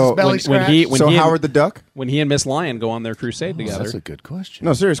 Likes his belly when scratch. he So and- Howard the Duck? when he and Miss Lion go on their crusade together. That's a good question.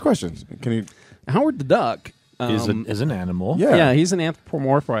 No, serious questions. Can you? Howard the Duck Is an animal. Yeah. he's an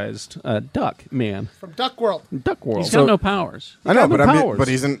anthropomorphized duck man. From Duck World. Duck World. He's got no powers. I know, got no but powers. but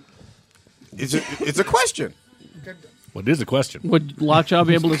he's an. It's a question. What is the question? Would Lockjaw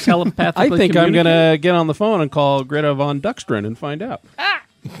be able to telepathically I think I'm communicate? gonna get on the phone and call Greta von Duckstrand and find out.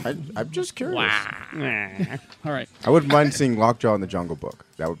 I'm just curious. All right. I wouldn't mind seeing Lockjaw in the Jungle Book.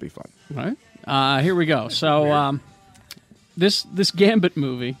 That would be fun. All right. Here we go. So this Gambit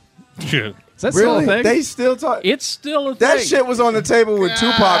movie, Is that Really? still a thing? They still talk. it's still a That thing. shit was on the table when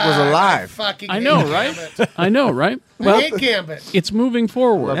Tupac was alive. Fucking I know, hate right? Gambit. I know, right? I hate Gambit. It's moving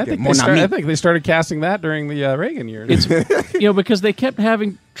forward. I think, Mon I ami. think they started casting that during the Reagan years. It's because they kept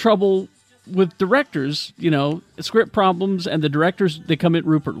having trouble with directors, script problems, and the directors they come in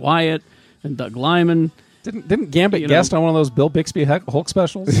Rupert Wyatt and Doug Liman. Didn't Gambit You guest know. on one of those Bill Bixby Hulk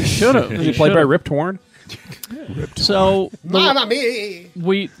specials? Should have. He played by Rip Torn. So Mamma mia.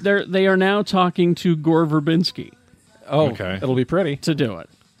 they are now talking to Gore Verbinski Oh, Okay. it'll be pretty. to do it.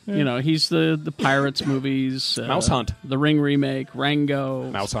 He's the Pirates movies, Mouse Hunt. The Ring remake, Rango,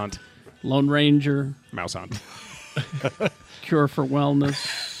 Mouse Hunt. Lone Ranger, Mouse Hunt. Cure for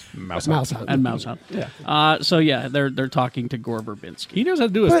Wellness, Mouse Hunt. and Mouse Hunt. Yeah. They're talking to Gore Verbinski. He knows how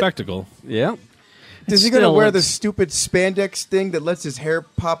to do a spectacle. Yeah. Is he gonna Still, wear it's- the stupid spandex thing that lets his hair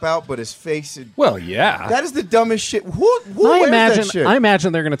pop out, but his face? Well, yeah. That is the dumbest shit. Who I wears that shit?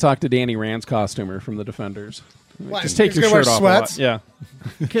 imagine they're going to talk to Danny Rand's costumer from the Defenders. What, Just take he's your gonna wear shirt off. sweats? A lot. Yeah.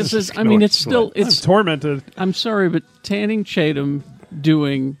 Because it's still I'm tormented. I'm sorry, but Channing Tatum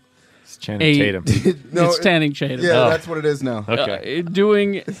doing It's Channing Tatum. No, it's Channing Tatum. Yeah, that's what it is now. Okay.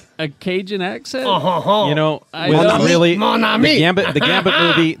 Doing a Cajun accent. You know, I with don't- really Mon the ami.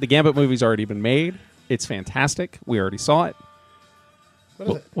 the Gambit movie's already been made. It's fantastic. We already saw it.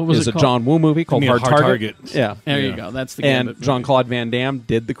 What was It's it a called? John Woo movie called You mean Hard Hard Target. Target. Yeah. There you Yeah. go. That's the And Gambit Jean Claude Van Damme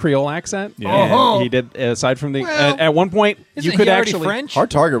did the Creole accent. Yeah. And he did aside from the at one point you could actually French? Hard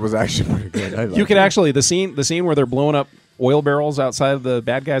Target was actually pretty good. I you could actually the scene where they're blowing up oil barrels outside of the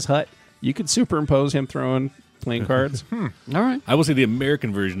bad guy's hut. You could superimpose him throwing playing cards. All right. I will say the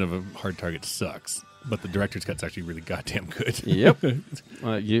American version of a Hard Target sucks, but the director's cut's actually really goddamn good. Yep.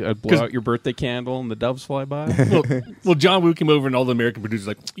 You blow out your birthday candle and the doves fly by. well, John Woo came over and all the American producers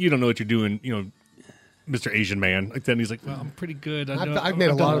like, you don't know what you're doing, Mr. Asian Man. Like then he's like, well, I'm pretty good. I've made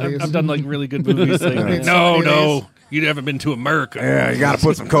a lot of these. I've done like really good movies. Like, made so many of these. you haven't been to America. Yeah, you got to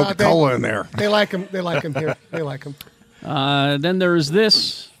put some Coca-Cola in there. They like him. They like him here. They like him. Then there's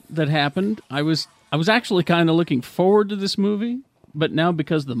this that happened. I was actually kind of looking forward to this movie, but now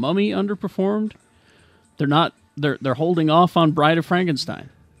because The Mummy underperformed, they're holding off on Bride of Frankenstein.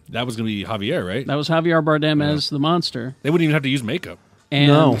 That was going to be Javier, right? That was Javier Bardem as the monster. They wouldn't even have to use makeup. And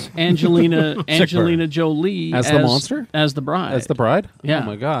No. Angelina Jolie As the monster? as the bride. As the bride? Yeah. Oh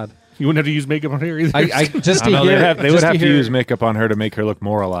my god. You wouldn't have to use makeup on her either. I just I to know, hear they would have to hear- use makeup on her to make her look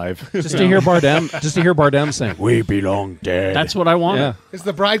more alive. just to hear Bardem saying, "We belong dead." That's what I wanted. Yeah. Is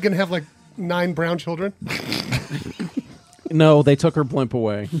the bride gonna have like 9 brown children? No, they took her blimp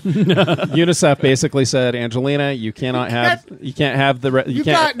away. UNICEF basically said, "Angelina, you can't have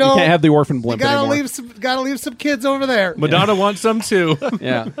the orphan You blimp gotta anymore." leave some kids over there. Madonna wants some too.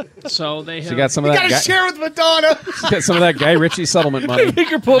 Yeah, So they have, she got some of You that. gotta share with Madonna. She got some of that Guy Ritchie settlement money. Make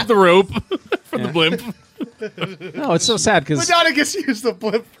her pull up the rope for the blimp. No, it's so sad because Madonna gets to use the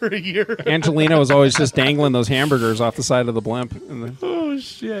blimp for a year. Angelina was always just dangling those hamburgers off the side of the blimp. Oh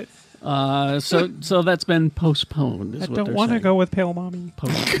shit. so that's been postponed. Is what they're saying. go with Pale Mommy.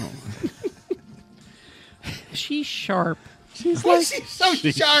 Postponed. She's sharp. She's so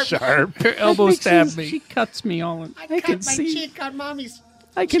sharp. Her elbow stabbed me. She cuts me all in. I cut my cheek on mommy's.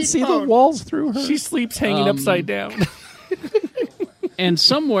 I can see the cheekbone. walls through her. She sleeps hanging upside down. And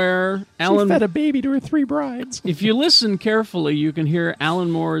somewhere, Alan fed a baby to her 3 brides if you listen carefully, you can hear Alan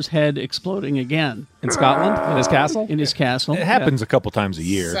Moore's head exploding again in Scotland in his castle. in his castle. It happens a couple times a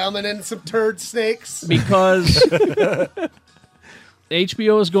year. Summoning some turd snakes. Because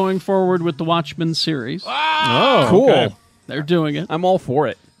HBO is going forward with the Watchmen series. Oh, cool! okay. They're doing it, I'm all for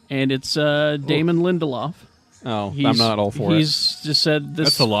it. and it's Damon Lindelof. Oh, I'm not all for it. He's just said this.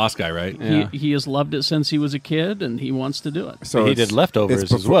 That's the Lost guy, right? He has loved it since he was a kid, and he wants to do it. So he did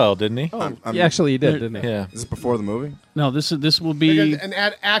Leftovers as well, didn't he? Yeah, actually, he did, didn't he? Yeah. Is this before the movie? No, this will be an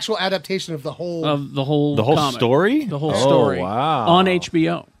actual adaptation of the whole comic. story. The whole story. Wow. On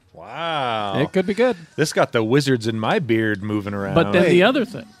HBO. Wow. It could be good. This got the wizards in my beard moving around. But then the other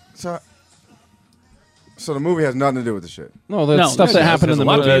thing. So the movie has nothing to do with the shit. No, the stuff that happened in the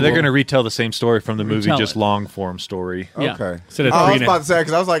movie. They're going to retell the same story from the movie, Retell just it. long form story. Yeah. Okay. Instead of I was about to say,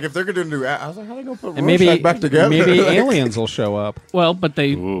 because I was like, if they're going to do I was like, how are they going to put And Rorschach back together? maybe Like- aliens will show up. Well, but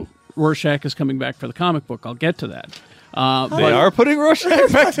Rorschach is coming back for the comic book. I'll get to that. They are putting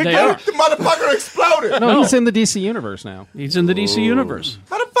Rorschach back They together? are. The motherfucker exploded. No, he's in the DC universe now. He's in the DC universe.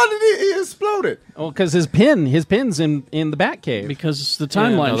 How the fuck did he exploded? Oh, because his pin's in the Batcave. Because it's the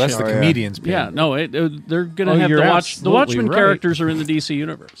timeline. No, that's show. the comedian's pin. Yeah, no, they're going to Oh, have you're the absolutely Watchmen right. characters are in the DC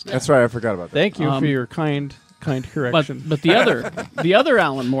universe. That's right. I forgot about that. Thank you for your kind correction. But the other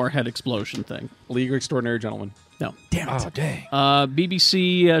Alan Moore explosion thing. League of Extraordinary Gentlemen. No. Damn it. Oh, dang.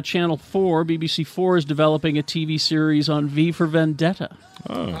 BBC Channel 4, BBC 4 is developing a TV series on V for Vendetta.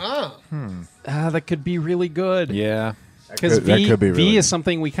 That could be really good. Yeah. Because That could be really V is good.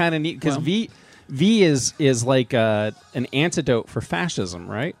 something we kind of need. Because Well- V is like an antidote for fascism,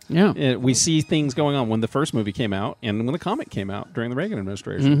 right? Yeah. We see things going on when the first movie came out and when the comic came out during the Reagan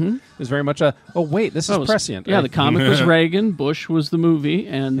administration. It was very much this is prescient. Yeah, the comic was Reagan, Bush was the movie,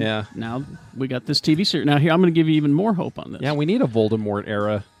 and Yeah. now we got this TV series. Now here, I'm going to give you even more hope on this. Yeah, we need a Voldemort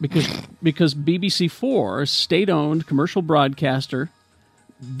era. Because BBC4, state-owned commercial broadcaster,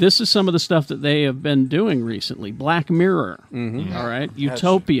 this is some of the stuff that they have been doing recently. Black Mirror, all right?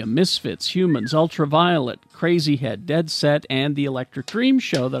 Utopia, Misfits, Humans, Ultraviolet, Crazy Head, Dead Set, and the Electric Dream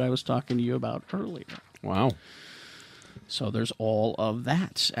Show that I was talking to you about earlier. Wow. So there's all of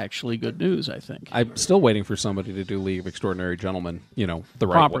that. Actually, good news, I think. I'm still waiting for somebody to do League of Extraordinary Gentlemen, the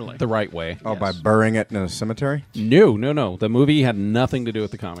right Properly. way. The right way. Oh, by burying it in a cemetery? No. The movie had nothing to do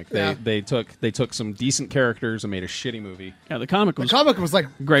with the comic. Yeah. They took some decent characters and made a shitty movie. Yeah, the comic The was comic was like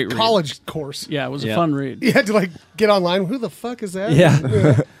great read. college course. Yeah, it was Yeah. a fun read. You had to get online. Who the fuck is that? Yeah.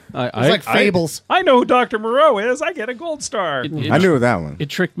 It was like Fables. I know who Dr. Moreau is. I get a gold star. I knew that one. It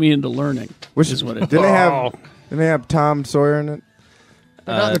tricked me into learning. Which is what it didn't did. they have Tom Sawyer in it?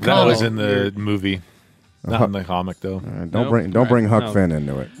 Not the That comic. was in the movie. Not in the comic, though. Don't bring Huck Finn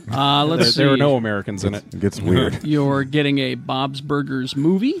into it. Let's see. There were no Americans in it. It gets weird. You're getting a Bob's Burgers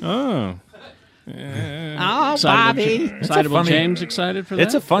movie. Oh. Excitable James excited for that?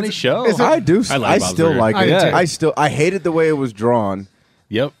 It's a funny show. I do. I like I Bob's still Burgers. like I it. do too. I hated the way it was drawn.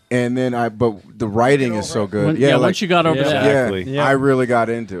 Yep. And then but the writing is so good. Once you got over that. Exactly. I really got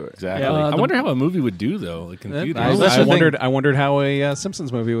into it. Exactly. I wonder how a movie would do though, like in theaters. I wondered how a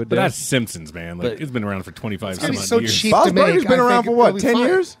Simpsons movie would do. But that's Simpsons, man. Like it's been around for 25 It's gonna be some so odd years. cheap Bob's to make. Burgers been I around think for what, it'll be 10 fine.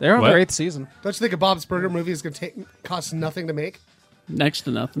 years? They're on What? their 8th season. Don't you think a Bob's Burger movie is going to cost nothing to make? Next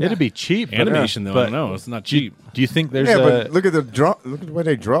to nothing. It'd be cheap. Animation though, but I don't know. It's not cheap. Do you think there's Yeah, a? but look at the way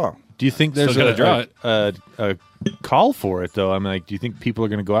they draw. Do you think there's Still gotta a call for it though? I'm like, do you think people are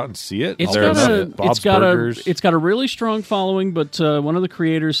going to go out and see it? It's There's got Bob's Burgers. it's got a really strong following, but one of the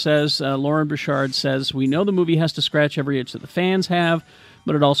creators says, Lauren Bouchard says, we know the movie has to scratch every itch that the fans have,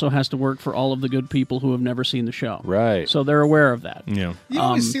 but it also has to work for all of the good people who have never seen the show. Right. So they're aware of that. Yeah. You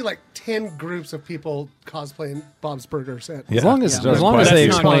always see 10 groups of people cosplaying Bob's Burgers. As long as That's they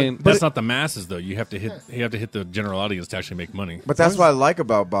not- explain. That's not the masses though. You have to hit the general audience to actually make money. But that's what I like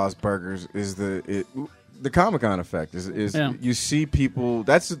about Bob's Burgers is the Comic-Con effect is Yeah. you see people.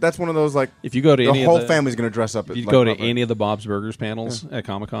 That's one of those If you go to the any whole of the, family's going to dress up. if you like go to Bob Burgers. any of the Bob's Burgers panels at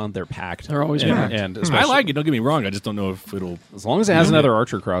Comic-Con, they're packed. They're always and, packed. And I especially- like it. Don't get me wrong. I just don't know if it'll. as long as it has another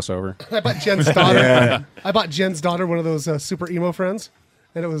Archer crossover. I bought Jen's daughter. I bought Jen's daughter one of those super emo friends,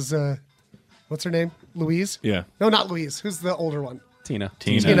 and it was what's her name? Louise. Yeah. No, not Louise. Who's the older one? Tina.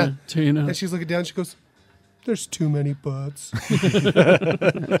 Tina. Tina. And she's looking down. She goes, "There's too many butts."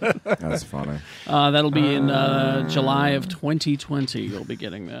 That's funny. That'll be in July of 2020. You'll be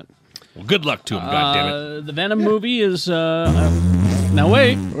getting that. Well, good luck to him. God damn it. The Venom movie is. Now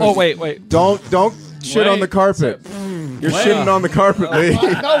wait. Oh wait. Don't shit on the carpet. You're shitting on the carpet, Lee.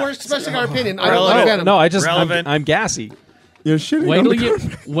 No, we're expressing our opinion. I don't like Venom. No, I'm gassy. You're shitting Wait on till the you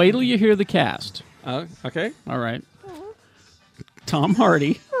carpet. wait till you hear the cast. Okay. All right. Tom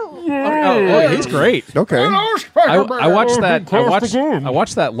Hardy. Oh, he's great. Okay. I watched that. I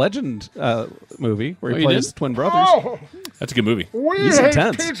watched that Legend movie where Oh, he you plays did? twin brothers. That's a good movie. He's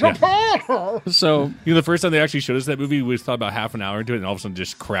intense. So You know, the first time they actually showed us that movie, we thought about half an hour into it, and all of a sudden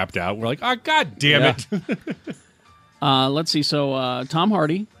just crapped out. We're like, oh, God damn it. let's see. So Tom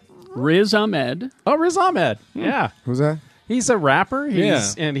Hardy, Riz Ahmed. Oh, Riz Ahmed. Yeah. Who's that? He's a rapper. Yeah.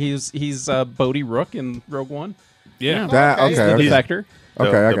 And he's Bodhi Rook in Rogue One. Yeah. He's the defector.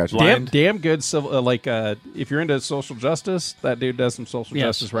 Okay, I got you. Damn good. If you're into social justice, that dude does some social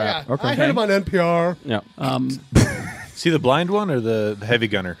justice rap. Yeah, I heard him on NPR. Yeah. See the blind one or the heavy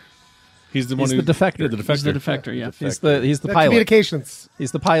gunner? He's the He's one the defector. The defector. He's the defector, yeah. He's the The pilot. communications.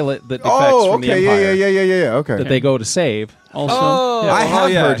 He's the pilot that defects from the Empire. Yeah. Okay. That they go to save. Also, I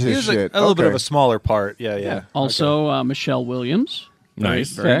have heard his He was shit. a little bit of Okay. a smaller part. Yeah. also Michelle Williams. Nice.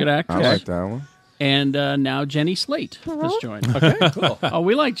 Very good actress. I like that one. And now Jenny Slate has joined. Okay, cool. Oh,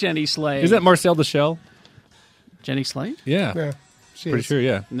 we like Jenny Slate. Is that Marcel the Shell? Jenny Slate? Yeah. Yeah, she Pretty is. sure,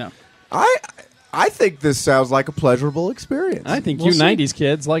 yeah. No. I think this sounds like a pleasurable experience. I think We'll you see. 90s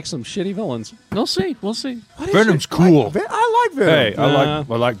kids like some shitty villains. We'll see. We'll see. Venom's cool. I like Venom. Hey, I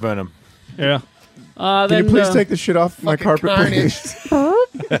like Venom. Yeah. Can Then, you please take the shit off my carpet, Carnage. please?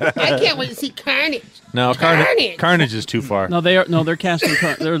 I can't wait to see Carnage. No, Carnage. Carnage is too far. No, they're casting.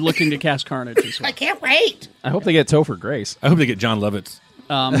 They're looking to cast Carnage as well. I can't wait. I hope they get Topher Grace. I hope they get John Lovitz.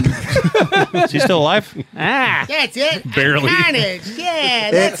 Is he still alive? That's it. Barely. Carnage. Yeah,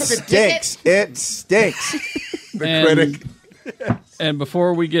 It that's the stinks. It stinks. The critic. And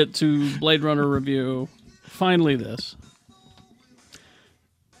before we get to Blade Runner review, finally this.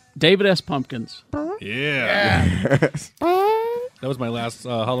 David S. Pumpkins Yeah. That was my last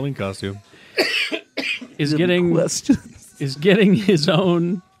Halloween costume. is getting his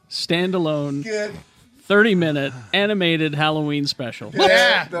own standalone 30-minute animated Halloween special.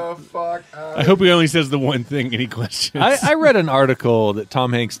 Yeah. The fuck out. I hope he only says the one thing. Any questions? I read an article that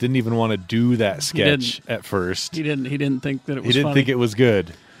Tom Hanks didn't even want to do that sketch didn't. at first. He didn't think that it was He didn't funny. think it was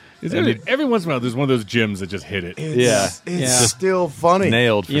good. Every once in a while, there's one of those gyms that just hit it. It's still funny.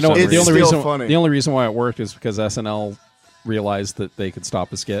 Nailed. For You know, some the reason. only still reason funny. the only reason why it worked is because SNL realized that they could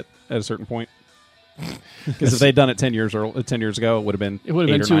stop a skit at a certain point. Because if they'd done it 10 years ago, it would have been It would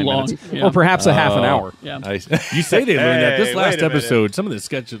have 8 been or too 9 long. minutes. Yeah. Or perhaps a half an hour. Yeah. You say they learned that. This Hey, last wait a minute. episode, some of the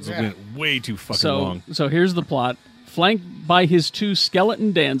sketches went way too fucking long. So here's the plot. Flanked by his two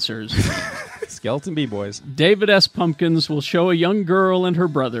skeleton dancers, Skeleton B-boys. David S. Pumpkins will show a young girl and her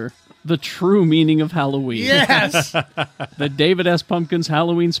brother the true meaning of Halloween. Yes. The David S. Pumpkins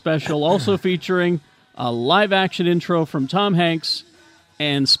Halloween special, also featuring a live-action intro from Tom Hanks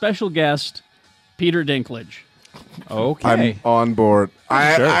and special guest Peter Dinklage. Okay. I'm on board.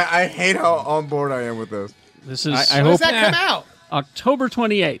 Sure. I hate how on board I am with this. This is I When hope does that come out? October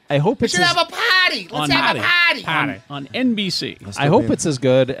 28th I hope We it's should as, have a party. Let's On have a party. on NBC. I hope it's as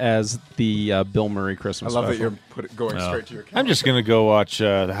good as the Bill Murray I Christmas love that special. you're going straight to your camera. I'm just gonna go watch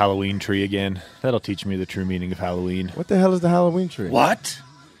the Halloween Tree again. That'll teach me the true meaning of Halloween. What the hell is the Halloween tree? What?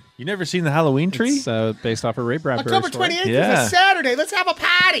 You never seen the Halloween Tree? It's based off a Ray Bradbury October story. 28th Yeah. is a Saturday. Let's have a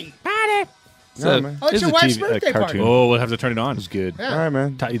party. It's Yeah, a- man. Oh, it's it's your a wife's TV birthday cartoon. party. Oh, we'll have to turn it on. It was good. Yeah. All right,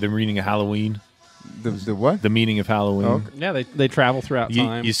 man. Taught you the meaning of Halloween. The what? The meaning of Halloween. Oh, okay. Yeah, they travel throughout You,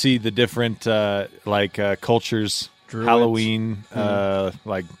 time. you see the different cultures, Druids. Halloween,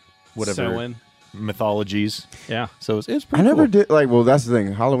 like whatever Samhain. mythologies. Yeah. So it's I pretty never cool. did well. That's the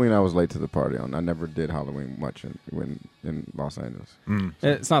thing. Halloween, I was late to the party on. I never did Halloween much in Los Angeles.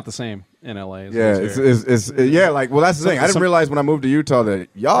 It's not the same in LA. is Yeah, what's it's here. yeah. Like, well, that's the thing. I didn't realize when I moved to Utah that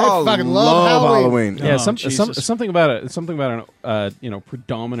y'all They fucking love love Halloween. Yeah, Oh, something about it. It's something about an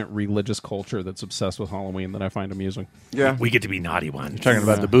predominant religious culture that's obsessed with Halloween that I find amusing. Yeah, We get to be naughty ones. You're talking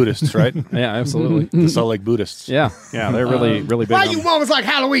about the Buddhists, right? Yeah, absolutely. The Salt Lake Buddhists. yeah, they're really big. Why on you it. moments like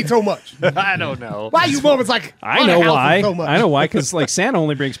Halloween so much? I don't know. Why you moments like I know Haunted why. House so much? I know why. Because like Santa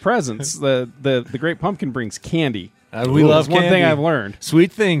only brings presents. The Great Pumpkin brings candy. We love That's one thing candy. I've learned. Sweet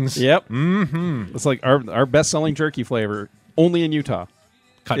things. Yep. Mm-hmm. It's like our best selling jerky flavor only in Utah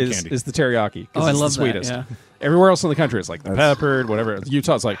Cotton is candy. the teriyaki. 'cause Oh, I it's love the that, sweetest. yeah. Everywhere else in the country, it's like the peppered, whatever.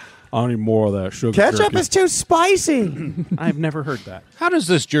 Utah's like, I need more of that sugar. ketchup jerky. is too spicy. I've never heard that. How does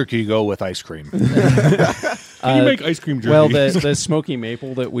this jerky go with ice cream? Can you make ice cream jerky? Well, the smoky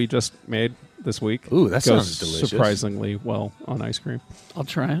maple that we just made this week. Ooh, that goes sounds delicious. surprisingly well on ice cream. I'll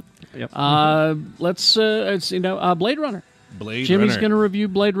try it. Yep. Let's Blade Runner. Blade Jimmy's Runner. going to review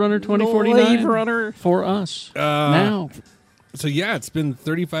Blade Runner 2049 Blade Runner. for us now. So yeah, it's been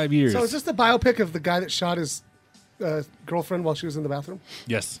 35 years. So is this the biopic of the guy that shot his girlfriend while she was in the bathroom?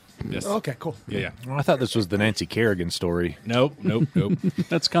 Yes. Yes. Okay, cool. Yeah. Well, I thought this was the Nancy Kerrigan story. Nope.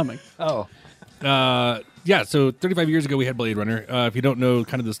 That's coming. Oh. Yeah, so 35 years ago we had Blade Runner. If you don't know,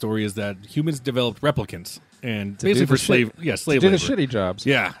 kind of the story is that humans developed replicants and To do basically the for slave to do the labor. shitty jobs.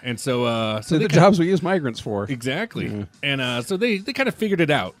 Yeah, and so So they the jobs we use migrants for. exactly, and so they kind of figured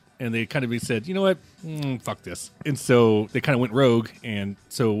it out, and they kind of said, you know what, fuck this. And so they kind of went rogue. And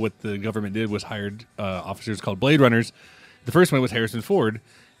so what the government did was hired officers called Blade Runners. The first one was Harrison Ford,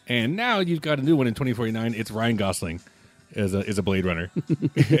 and now you've got a new one in 2049. It's Ryan Gosling as a Blade Runner.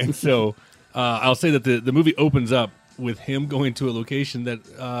 And so I'll say that the movie opens up with him going to a location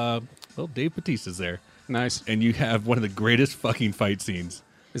that, Dave Bautista's there. Nice. And you have one of the greatest fucking fight scenes.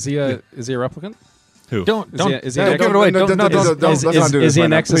 Is he a replicant? Who? Is he a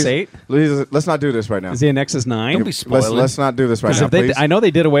Nexus 8? Let's not do this right now. Is he a Nexus 9? Don't be spoiling. Let's not do this right now, please. I know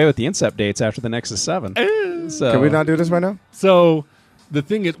they did away with the incept dates after the Nexus 7. So. Can we not do this right now? So the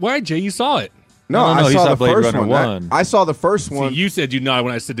thing is, why, Jay, you saw it? No, I saw the first one. I saw the first one. See, you said you not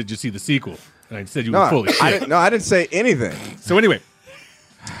when I said, did you see the sequel? And I said you were fully shit. I didn't say anything. So anyway,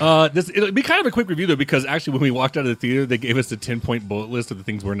 it'll be kind of a quick review, though, because actually when we walked out of the theater, they gave us a 10-point bullet list of the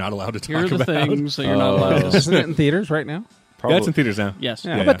things we're not allowed to talk about. Here are the things that you're not allowed to Isn't it in theaters right now? Yeah, it's in theaters now. Yes.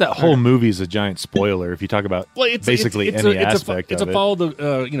 I bet that whole movie is a giant spoiler if you talk about any aspect of it. It's a follow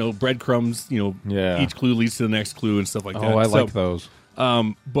the breadcrumbs. Each clue leads to the next clue and stuff like that. Oh, I like those.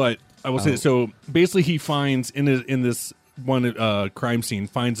 But I will say so. Basically, he finds in this one crime scene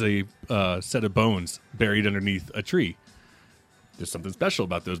finds a set of bones buried underneath a tree. There's something special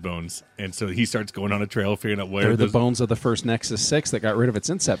about those bones, and so he starts going on a trail, figuring out where they're the bones of the first Nexus 6 that got rid of its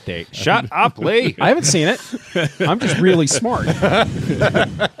incept date. Shut up, Lee. I haven't seen it. I'm just really smart.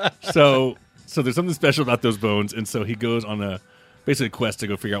 So there's something special about those bones, and so he goes on a quest to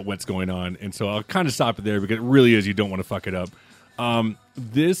go figure out what's going on. And so I'll kind of stop it there because it really is. You don't want to fuck it up.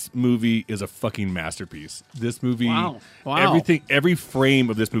 This movie is a fucking masterpiece. This movie, wow. every frame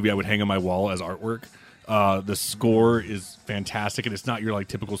of this movie, I would hang on my wall as artwork. The score is fantastic, and it's not your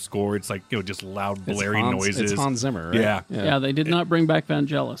typical score. It's just loud, blaring noises. It's Hans Zimmer, right? Yeah. They did not bring back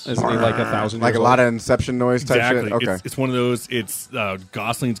Vangelis. Isn't he like 1,000 like a lot of Inception noise type exactly. shit? Okay. It's one of those. It's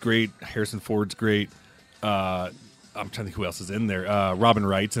Gosling's great. Harrison Ford's great. I'm trying to think who else is in there. Robin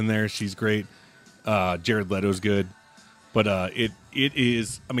Wright's in there. She's great. Jared Leto's good. But it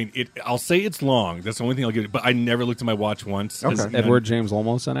is. I mean, I'll say it's long. That's the only thing I'll give it. But I never looked at my watch once. Okay. Edward James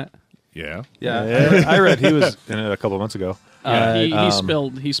Olmos in it. Yeah. I read he was in it a couple of months ago.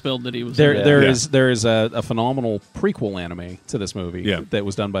 He spilled that he was there is a phenomenal prequel anime to this movie that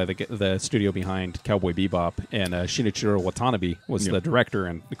was done by the studio behind Cowboy Bebop, and Shinichiro Watanabe was the director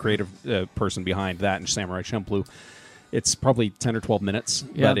and the creative person behind that and Samurai Champloo. It's probably 10 or 12 minutes,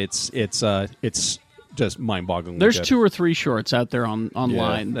 but it's just mind-boggling. There's 2 or 3 shorts out there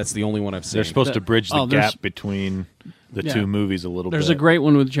online. Yeah, that's the only one I've seen. They're supposed to bridge the gap between the two movies a little bit. There's a great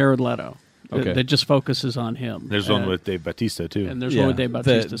one with Jared Leto that just focuses on him. There's one with Dave Bautista, too. And there's one with Dave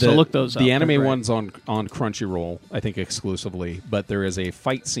Bautista. So look those up. The anime one's on Crunchyroll, I think, exclusively. But there is a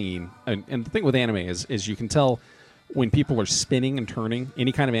fight scene. And the thing with anime is you can tell when people are spinning and turning,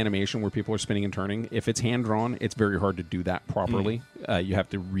 any kind of animation where people are spinning and turning, if it's hand-drawn, it's very hard to do that properly. You have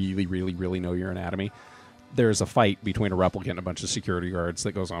to really, really, really know your anatomy. There's a fight between a replicant and a bunch of security guards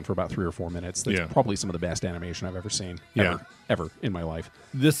that goes on for about 3 or 4 minutes. That's probably some of the best animation I've ever seen ever in my life.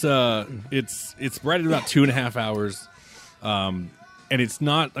 This it's right at about 2.5 hours. And it's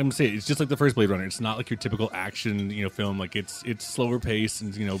not. I'm saying it's just like the first Blade Runner. It's not like your typical action, film. Like it's slower pace,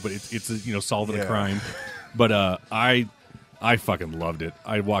 and but it's solving a crime. But I fucking loved it.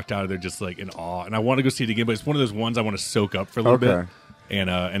 I walked out of there just in awe, and I want to go see it again. But it's one of those ones I want to soak up for a little bit, and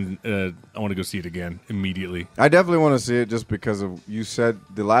I want to go see it again immediately. I definitely want to see it just because of you said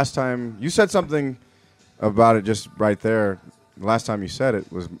the last time you said something about it just right there. The last time you said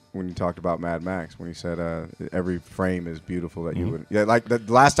it was when you talked about Mad Max, when you said every frame is beautiful. That you would, like the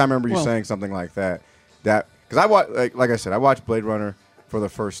last time I remember you saying something like that. That because I watched, like I said, I watched Blade Runner for the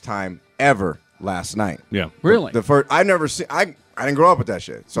first time ever last night. Yeah, really. The first I've never seen. I didn't grow up with that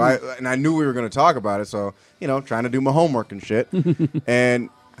shit, so I knew we were going to talk about it. So trying to do my homework and shit. And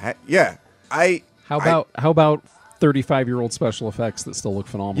how about 35-year-old special effects that still look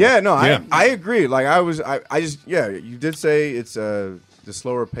phenomenal? Yeah, no, I agree. Like you did say it's the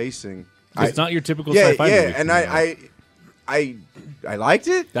slower pacing. It's not your typical sci-fi movie. Yeah, and I liked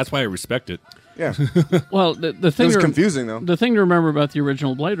it. That's why I respect it. Yeah. Well, the thing it was confusing though. The thing to remember about the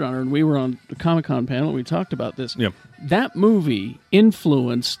original Blade Runner, and we were on the Comic-Con panel, we talked about this. Yeah. That movie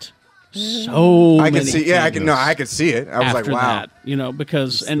influenced so I many could see. Yeah, I could see it. I was like, wow. That,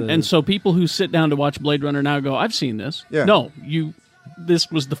 because and so people who sit down to watch Blade Runner now go, I've seen this. Yeah. No, this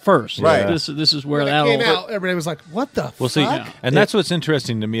was the first. Right. This is where when that came out. Everybody was like, "What the fuck?" See, and that's what's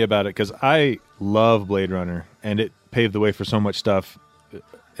interesting to me about it because I love Blade Runner, and it paved the way for so much stuff.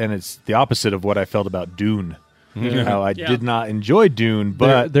 And it's the opposite of what I felt about Dune. how I did not enjoy Dune,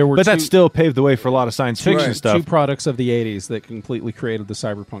 but There were that two- still paved the way for a lot of science fiction stuff. Two products of the 80s that completely created the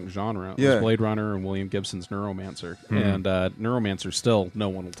cyberpunk genre. It was Yeah. Blade Runner and William Gibson's Neuromancer. Mhm. And Neuromancer still, no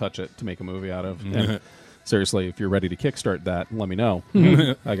one will touch it to make a movie out of. Mhm. And seriously, if you're ready to kickstart that, let me know.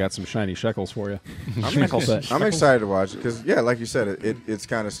 I got some shiny shekels for you. I'm excited to watch it because, yeah, like you said, it's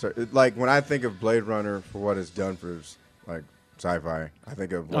kind of like when I think of Blade Runner for what it's done for like sci-fi, I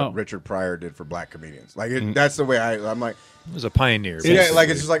think of what Richard Pryor did for black comedians. Like that's the way I'm like. He was a pioneer. Yeah, like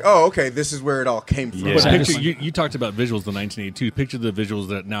it's just like, oh, okay, this is where it all came from. But picture, you talked about visuals in 1982. Picture the visuals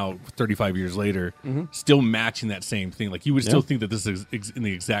that now, 35 years later, still matching that same thing. Like you would still think that this is in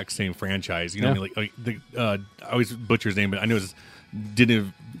the exact same franchise. You know, what I mean? I always butcher his name, but I know it's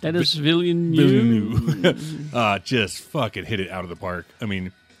Denis Villeneuve. Just fucking hit it out of the park. I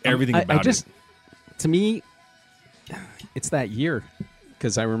mean, everything I about just, it. To me, it's that year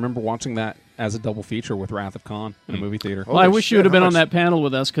because I remember watching that as a double feature with Wrath of Khan in a movie theater. Well, I wish you would have been on that panel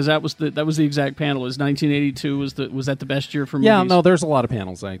with us because that was the exact panel. Is 1982 was that the best year for movies? Yeah, no, there's a lot of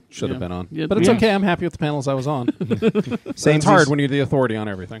panels I should have been on, but it's okay. I'm happy with the panels I was on. It's hard when you're the authority on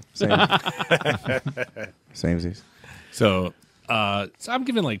everything. Samesies. So I'm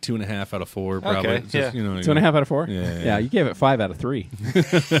giving like 2.5 out of 4. Probably. Okay, Just, you know, 2.5 out of 4. Yeah, you gave it 5 out of 3.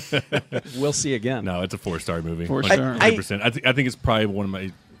 We'll see again. No, it's a 4-star movie. 4-star. 100%. I think it's probably one of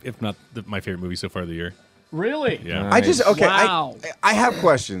my, if not my favorite movie so far of the year. Really? Yeah. I just Wow. I have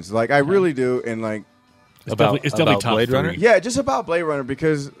questions. Like I really do, and like It's definitely top Blade 3. Runner? Yeah, just about Blade Runner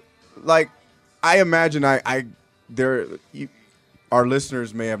because, like, I imagine our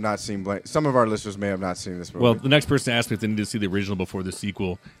listeners may have not seen Blade. Some of our listeners may have not seen this movie. Well, the next person asked me if they need to see the original before the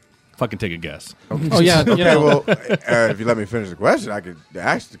sequel. Fucking take a guess. Oh yeah. Okay, well, if you let me finish the question, I could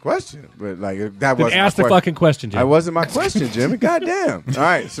ask the question. But like that Then wasn't ask my the fucking question, Jim. I wasn't my question, Jimmy. Goddamn. All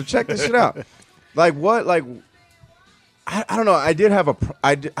right, so check this shit out. Like what? Like I don't know. I did have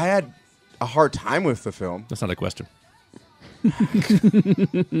I had a hard time with the film. That's not a question. All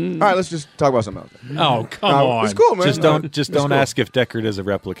right, let's just talk about something else. Oh, come on. It's cool, man. Just don't ask if Deckard is a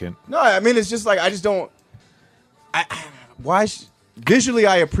replicant. No, I mean it's just like I just don't. Visually,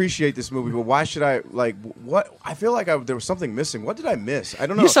 I appreciate this movie, but why should I like what? I feel like there was something missing. What did I miss? I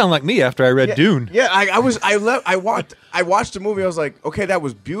don't know. You sound like me after I read Dune. Yeah, I watched the movie. I was like, okay, that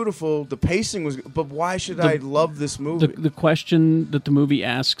was beautiful. The pacing was, but why should I love this movie? The question that the movie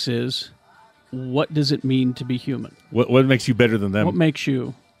asks is, what does it mean to be human? What makes you better than them? What makes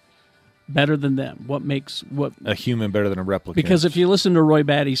you better than them? What makes a human better than a replicant? Because if you listen to Roy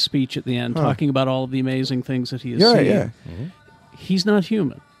Batty's speech at the end, talking about all of the amazing things that he has seen, he's not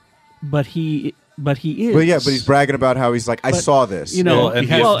human, but he is. Well, yeah, but he's bragging about how he's like, I saw this. You know, and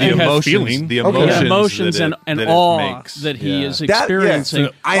the emotions and awe that he is experiencing.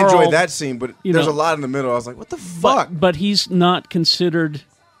 I enjoyed that scene, but there's a lot in the middle. I was like, what the fuck? But he's not considered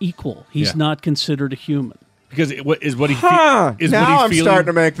equal. He's not considered a human. Because is what he now is I'm what he feeling, starting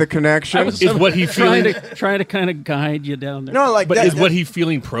to make the connection. Is what he feeling? Trying to kind of guide you down there. No, like, but is what he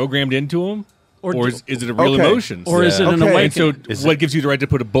feeling programmed into him? Or is it a real emotion? Or is it an awakening? So what gives you the right to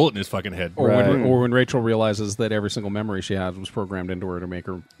put a bullet in his fucking head? Or when Rachel realizes that every single memory she has was programmed into her to make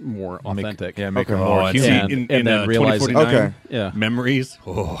her more authentic. Make her more human. And then realizing, memories.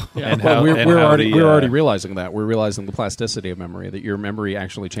 Oh. Yeah. We're already realizing that. We're realizing the plasticity of memory, that your memory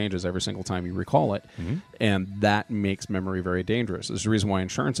actually changes every single time you recall it. Mm-hmm. And that makes memory very dangerous. There's the reason why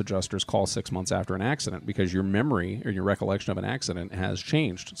insurance adjusters call 6 months after an accident, because your memory or your recollection of an accident has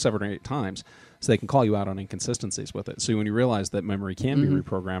changed 7 or 8 times. So they can call you out on inconsistencies with it. So when you realize that memory can be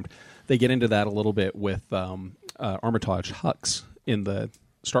reprogrammed, they get into that a little bit with Armitage Hux in the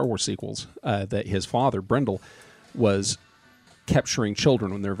Star Wars sequels, that his father, Brendel, was capturing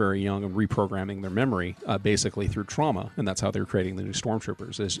children when they're very young and reprogramming their memory basically through trauma. And that's how they're creating the new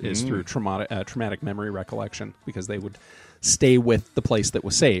Stormtroopers, is through traumatic memory recollection, because they would stay with the place that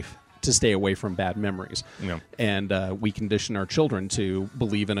was safe to stay away from bad memories. Yeah. And we condition our children to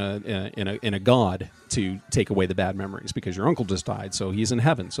believe in a god to take away the bad memories, because your uncle just died, so he's in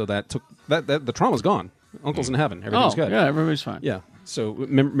heaven. So that the trauma's gone. Uncle's in heaven. Everything's good. Yeah, everybody's fine. Yeah. So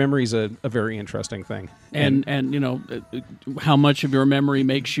memory's a very interesting thing. And you know how much of your memory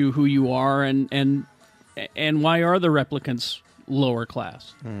makes you who you are, and why are the replicants lower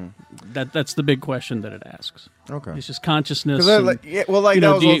class? That's the big question that it asks. Okay. It's just consciousness. That was the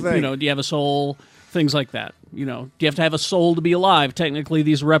whole thing. Do you have a soul? Things like that. You know, do you have to have a soul to be alive? Technically,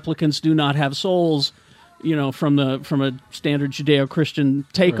 these replicants do not have souls. You know, from a standard Judeo-Christian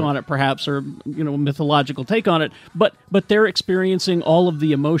take on it, perhaps, or mythological take on it. But they're experiencing all of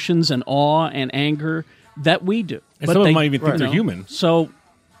the emotions and awe and anger that we do. And some of them might even think they're human. So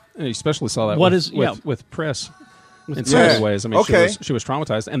And you especially saw that What with, is- yeah. with Pris. In With so Pris. many ways. I mean, Okay. she was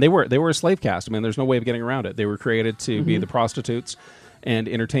traumatized. And they were a slave caste. I mean, there's no way of getting around it. They were created to be the prostitutes and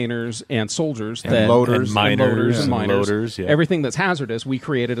entertainers and soldiers And that, loaders. and miners and and miners. loaders, yeah. Everything that's hazardous, we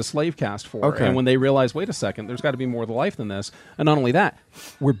created a slave caste for. Okay. And when they realized, wait a second, there's got to be more to life than this. And not only that,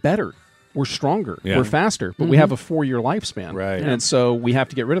 we're better. We're stronger. Yeah. We're faster. But we have a 4-year lifespan. Right. And so we have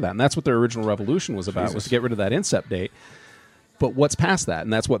to get rid of that. And that's what their original revolution was about, was to get rid of that incept date. But what's past that?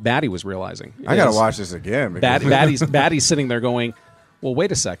 And that's what Batty was realizing. I got to is watch this again. because- Batty's sitting there going, well,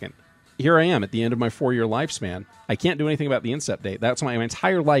 wait a second. Here I am at the end of my 4-year lifespan. I can't do anything about the incept date. That's why my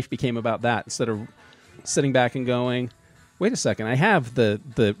entire life became about that instead of sitting back and going, wait a second. I have the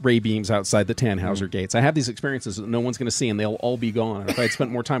ray beams outside the Tannhauser gates. I have these experiences that no one's going to see, and they'll all be gone. And if I'd spent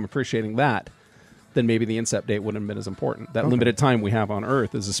more time appreciating that, then maybe the incept date wouldn't have been as important. That limited time we have on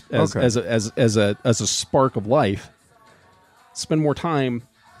Earth as a spark of life. Spend more time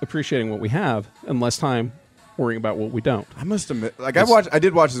appreciating what we have and less time worrying about what we don't. I must admit, I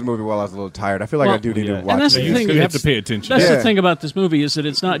did watch this movie while I was a little tired. I feel like I do need to watch and that's it. the thing. You have to pay attention. That's the thing about this movie is that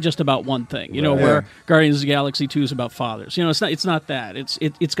it's not just about one thing. You know, where Guardians of the Galaxy 2 is about fathers. You know, it's not that.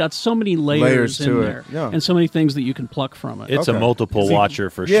 It's got so many layers in to it. there, Yeah. and so many things that you can pluck from it. It's a multiple watcher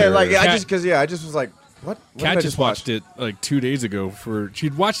for Yeah, sure. I just was like, what? Kat did I just watched it like 2 days ago.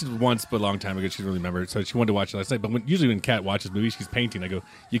 She'd watched it once, but a long time ago. She didn't really remember it, so she wanted to watch it last night. But usually when Kat watches movies, she's painting. I go,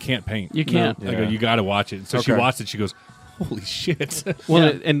 you can't paint. You can't. I go, you got to watch it. So she watched it. She goes, holy shit.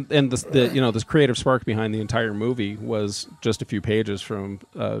 Well, and the this creative spark behind the entire movie was just a few pages from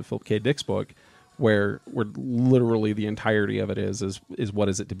Philip K. Dick's book, where literally the entirety of it is what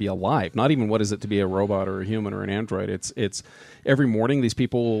is it to be alive? Not even what is it to be a robot or a human or an android. It's every morning these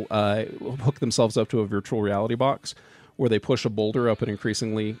people hook themselves up to a virtual reality box where they push a boulder up an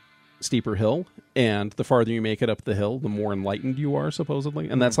increasingly steeper hill, and the farther you make it up the hill, the more enlightened you are, supposedly.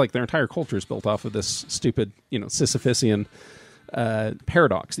 And that's like their entire culture is built off of this stupid, Sisyphusian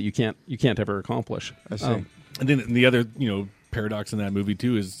paradox that you can't ever accomplish. I see. And then the other, paradox in that movie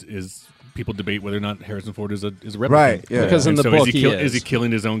too is people debate whether or not Harrison Ford is a replicant. Right, yeah. Because in the book is he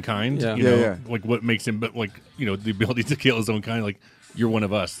killing his own kind? Yeah. You know, like what makes him, but the ability to kill his own kind, like you're one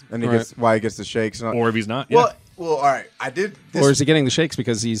of us, and why he gets the shakes, or if he's not. Well, all right. I did. Or is he getting the shakes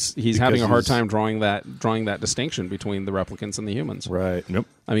because he's having a hard time drawing that distinction between the replicants and the humans? Right. Nope.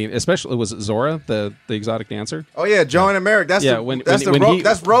 I mean, especially was it Zora, the exotic dancer? Oh yeah, Joan and Merrick. That's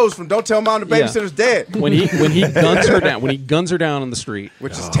that's Rose from Don't Tell Mom the Babysitter's Dead. When he guns her down in the street,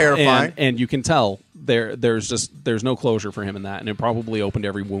 which is terrifying, and you can tell there's no closure for him in that, and it probably opened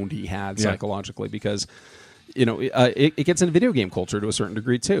every wound he had psychologically because. It gets into video game culture to a certain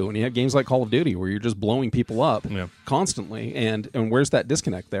degree too, and you have games like Call of Duty where you're just blowing people up constantly, and where's that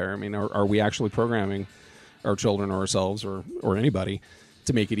disconnect there? I mean, are we actually programming our children or ourselves or anybody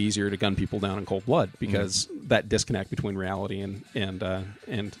to make it easier to gun people down in cold blood because that disconnect between reality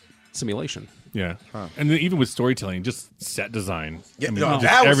and simulation? Yeah, and then even with storytelling, just set design. Yeah, I mean, no, just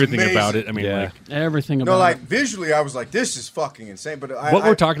that was everything amazing. about it. I mean, like everything about no, like it. visually, I was like, this is fucking insane. But what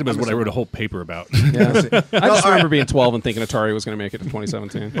we're talking about is what I wrote a whole paper about. Yeah. I just remember being 12 and thinking Atari was going to make it to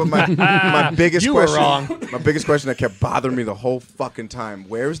 2017. But my biggest You were question, wrong. my biggest question that kept bothering me the whole fucking time: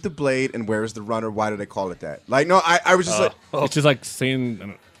 where's the blade and where's the runner? Why do they call it that? Like, no, I was just like, it's just like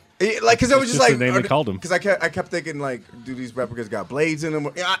saying. Like, because I was It's just just like, the name they called him. Because I kept thinking, like, do these replicas got blades in them?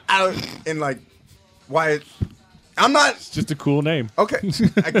 And like, why? I'm not. It's just a cool name. Okay,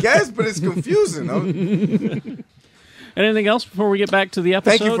 I guess, but it's confusing. Anything else before we get back to the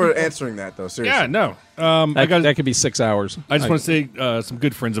episode? Thank you for answering that, though. Seriously. Yeah, no. That could be 6 hours. I just want to say some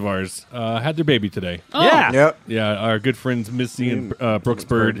good friends of ours had their baby today. Oh. Yeah. Yep. Yeah, our good friends Missy and Brooks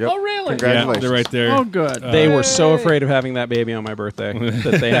Bird. Yep. Oh, really? Congratulations. Yeah, they're right there. Oh, good. They were so afraid of having that baby on my birthday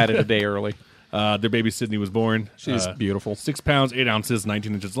that they had it a day early. Their baby Sydney was born. She's beautiful. 6 pounds, 8 ounces,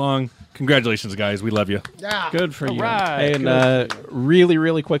 19 inches long. Congratulations, guys. We love you. Yeah. Good for you. Hey, and really,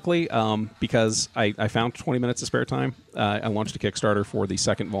 really quickly, because I found 20 minutes of spare time, I launched a Kickstarter for the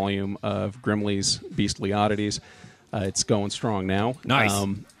second volume of Grimley's Beastly Oddities. It's going strong now. Nice.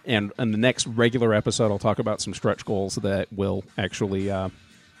 And in the next regular episode, I'll talk about some stretch goals that will actually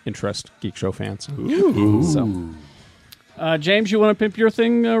interest Geek Show fans. Ooh. So. James, you want to pimp your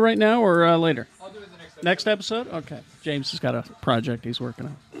thing right now or later? I'll do it the next episode. Okay. James has got a project he's working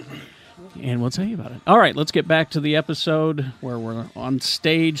on. And we'll tell you about it. All right, let's get back to the episode where we're on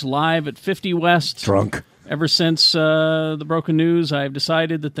stage live at 50 West. Drunk. Ever since the broken news, I've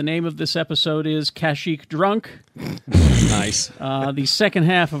decided that the name of this episode is Kashyyyk Drunk. Nice. The second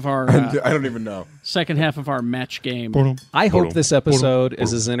half of our... I don't even know. Second half of our match game. I hope this episode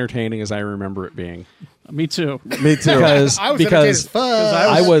is as entertaining as I remember it being. Me too. Me too. Because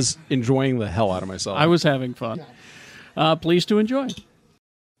I was enjoying the hell out of myself. I was having fun. Please to enjoy.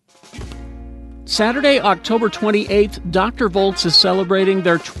 Saturday, October 28th, Dr. Volts is celebrating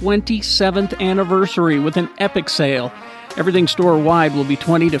their 27th anniversary with an epic sale. Everything store-wide will be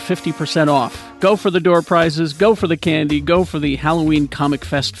 20 to 50% off. Go for the door prizes, go for the candy, go for the Halloween Comic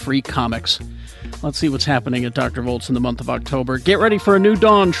Fest free comics. Let's see what's happening at Dr. Volts in the month of October. Get ready for a new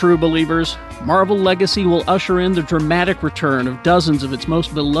dawn, true believers. Marvel Legacy will usher in the dramatic return of dozens of its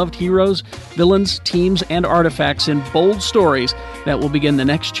most beloved heroes, villains, teams, and artifacts in bold stories that will begin the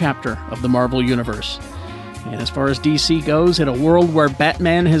next chapter of the Marvel Universe. And as far as DC goes, in a world where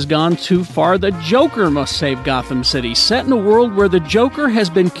Batman has gone too far, the Joker must save Gotham City. Set in a world where the Joker has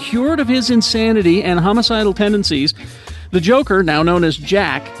been cured of his insanity and homicidal tendencies, the Joker, now known as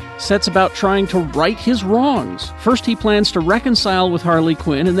Jack, sets about trying to right his wrongs. First, he plans to reconcile with Harley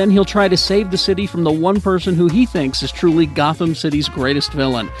Quinn, and then he'll try to save the city from the one person who he thinks is truly Gotham City's greatest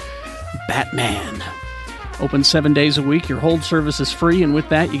villain, Batman. Open 7 days a week. Your hold service is free, and with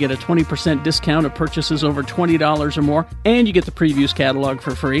that, you get a 20% discount of purchases over $20 or more, and you get the previews catalog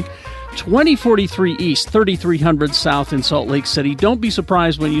for free. 2043 East, 3300 South in Salt Lake City. Don't be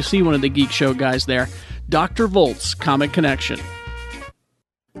surprised when you see one of the Geek Show guys there. Dr. Volts, Comic Connection.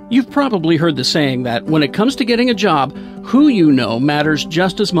 You've probably heard the saying that when it comes to getting a job, who you know matters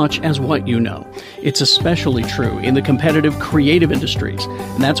just as much as what you know. It's especially true in the competitive creative industries.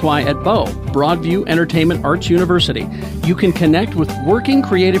 And that's why at BOE, Broadview Entertainment Arts University, you can connect with working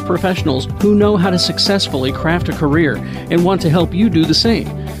creative professionals who know how to successfully craft a career and want to help you do the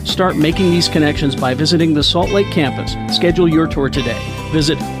same. Start making these connections by visiting the Salt Lake campus. Schedule your tour today.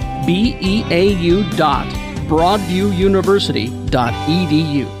 Visit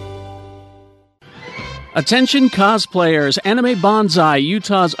beau.broadviewuniversity.edu. Attention cosplayers, Anime Bonsai,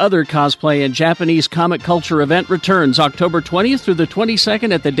 Utah's other cosplay and Japanese comic culture event returns October 20th through the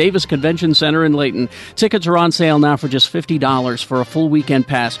 22nd at the Davis Convention Center in Layton. Tickets are on sale now for just $50 for a full weekend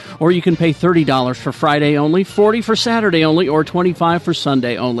pass, or you can pay $30 for Friday only, $40 for Saturday only, or $25 for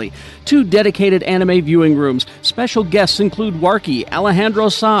Sunday only. 2 dedicated anime viewing rooms. Special guests include Warky, Alejandro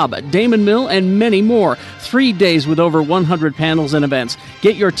Saab, Damon Mill, and many more. 3 days with over 100 panels and events.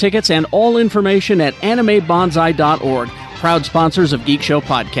 Get your tickets and all information at animebonsai.org. Proud sponsors of Geek Show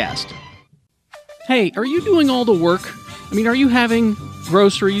Podcast. Hey, are you doing all the work? I mean, are you having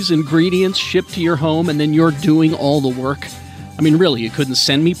groceries, ingredients shipped to your home and then you're doing all the work? I mean, really, you couldn't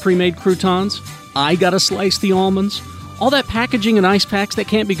send me pre-made croutons? I gotta slice the almonds? All that packaging and ice packs, that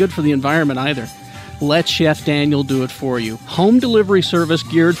can't be good for the environment either. Let Chef Daniel do it for you. Home delivery service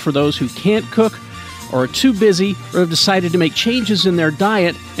geared for those who can't cook or are too busy or have decided to make changes in their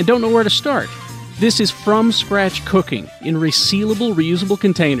diet and don't know where to start. This is from-scratch cooking in resealable, reusable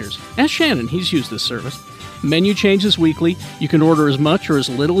containers. Ask Shannon, he's used this service. Menu changes weekly. You can order as much or as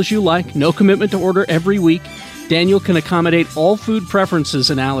little as you like. No commitment to order every week. Daniel can accommodate all food preferences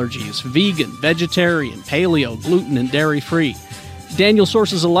and allergies. Vegan, vegetarian, paleo, gluten, and dairy-free. Daniel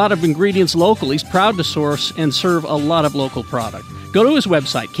sources a lot of ingredients locally. He's proud to source and serve a lot of local product. Go to his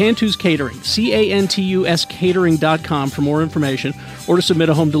website, Cantus Catering, Cantus Catering.com for more information or to submit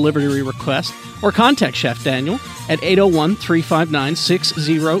a home delivery request, or contact Chef Daniel at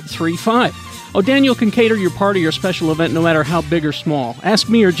 801-359-6035. Oh, Daniel can cater your party or special event no matter how big or small. Ask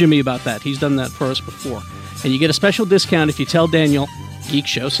me or Jimmy about that. He's done that for us before. And you get a special discount if you tell Daniel Geek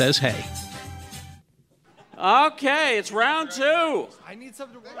Show says hey. Okay, it's round 2. I need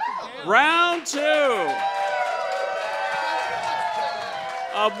something to work with. Round 2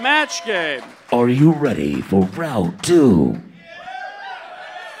 of Match Game. Are you ready for round 2?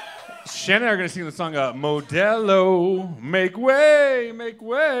 Shannon and I are going to sing the song Modelo, Make Way, Make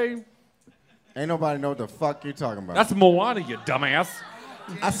Way. Ain't nobody know what the fuck you're talking about. That's Moana, you dumbass.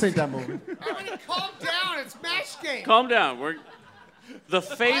 I seen that movie. Calm down. It's Match Game. Calm down. The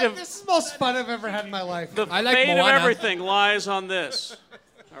fate of this is the most fun I've ever had in my life. the fate of everything lies on this.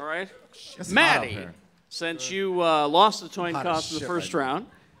 All right, Maddie. Since you lost the coin toss in the first round,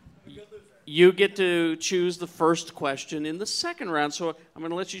 you get to choose the first question in the second round. So I'm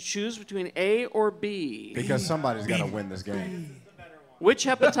going to let you choose between A or B. Because somebody's got to win this game. Which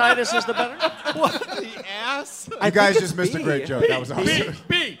hepatitis is the better? What the ass? You guys just missed a great joke. That was awesome.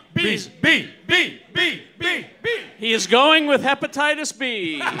 B. He is going with hepatitis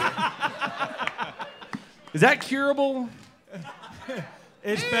B. Is that curable?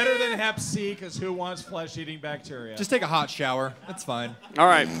 It's better than Hep C because who wants flesh-eating bacteria? Just take a hot shower. That's fine. All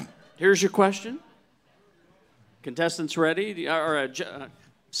right. Here's your question. Contestants ready?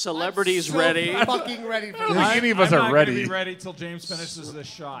 Celebrities so ready? Fucking ready for this. I'm not gonna be ready till James finishes this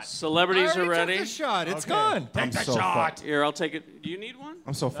shot. Celebrities are ready. Took the shot. It's Okay. gone. Take the so shot. Here, I'll take it. Do you need one?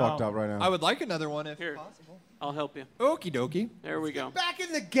 I'm so fucked up right now. I would like another one if Here. possible. I'll help you. Okie dokie. There we go. Back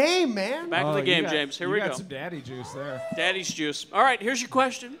in the game, man. Back in the game, James. Here we You got go. some daddy juice there. Daddy's juice. All right, here's your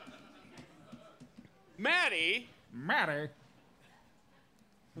question. Maddie,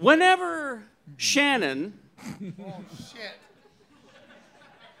 whenever Shannon... Oh, shit.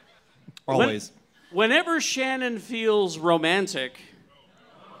 Always. Whenever Shannon feels romantic...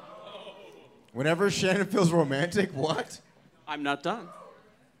 Whenever Shannon feels romantic, what? I'm not done.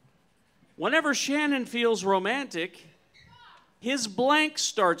 Whenever Shannon feels romantic, his blank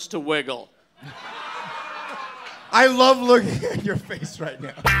starts to wiggle. I love looking at your face right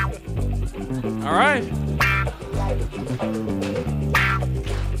now. All right.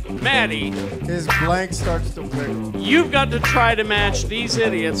 Maddie. His blank starts to wiggle. You've got to try to match these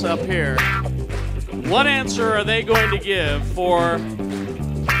idiots up here. What answer are they going to give for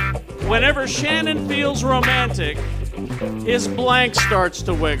whenever Shannon feels romantic, his blank starts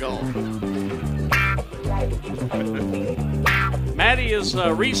to wiggle? Maddie is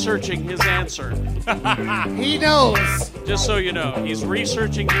researching his answer. He knows. Just so you know, he's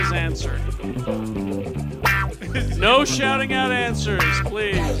researching his answer. No shouting out answers,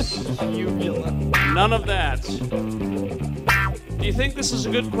 please. None of that. Do you think this is a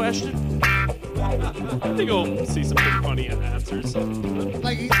good question? I think we'll see some pretty funny answers.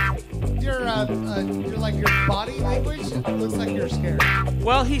 Like your body language looks like you're scared.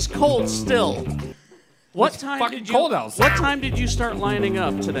 Well, he's cold still. What time fucking did you? cold outside. What time did you start lining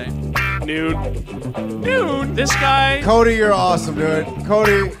up today? Noon. This guy. Cody, you're awesome, dude.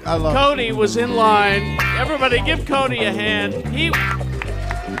 Cody, I love Cody was in line. Everybody, give Cody a hand.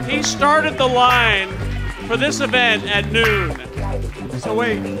 He started the line for this event at noon. So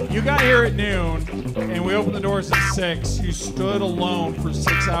wait, you got here at noon, and we opened the doors at 6. You stood alone for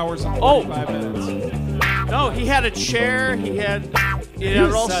 6 hours and 45 minutes. No, he had a chair. He had it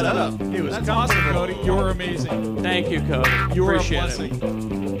all set up. It was awesome, Cody. You were amazing. Thank you, Cody. You were a Appreciate blessing.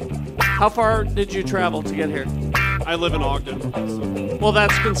 it. How far did you travel to get here? I live in Ogden. Well,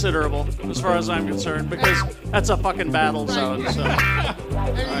 that's considerable as far as I'm concerned because that's a fucking battle zone. So.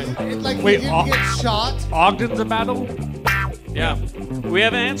 Like Wait, he didn't get shot. Ogden's a battle? Yeah. We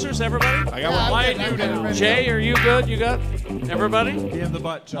have answers, everybody? I got one. I'm good, I'm ready. Jay, are you good? You got everybody? Be in the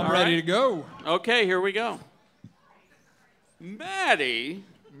butt, John. I'm ready to go. Okay, here we go. Maddie.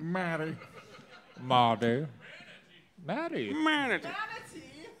 Maddie.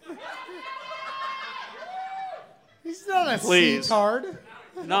 He's not a Please. C-card.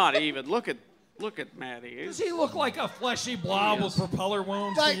 Not even. Look at Maddie. Does he look like a fleshy blob with propeller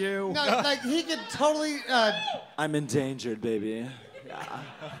wounds Like, to you? no, like he could totally. I'm endangered, baby.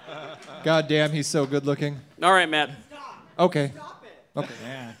 God damn, he's so good looking. All right, Matt. Okay. Okay.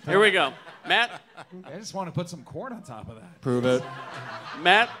 Yeah. Here we go. Matt. I just want to put some corn on top of that. Prove it.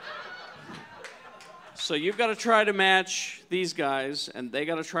 Matt. So you've got to try to match these guys, and they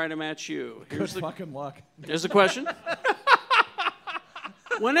got to try to match you. Good fucking luck. Here's the question.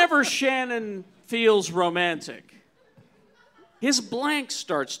 Whenever Shannon feels romantic, his blank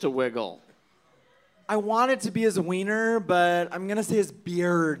starts to wiggle. I want it to be his wiener, but I'm gonna say his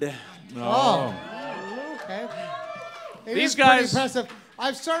beard. Oh. Okay. It These is pretty guys- impressive.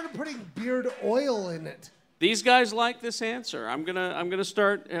 I've started putting beard oil in it. These guys like this answer. I'm gonna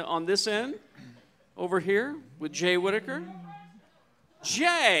start on this end, over here with Jay Whitaker.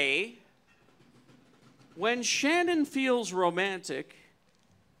 Jay, when Shannon feels romantic,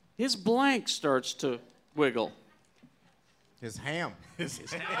 his blank starts to wiggle. His ham.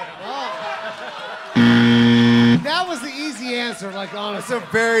 That was the easy answer, like honestly. That's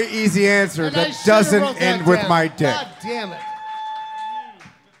a very easy answer And I that should've doesn't wrote that end with down. my dick. God damn it.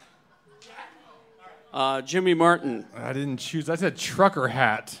 Jimmy Martin. I didn't choose. I said trucker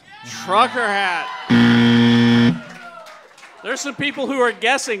hat. Trucker hat. There's some people who are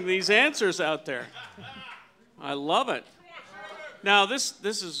guessing these answers out there. I love it. Now, this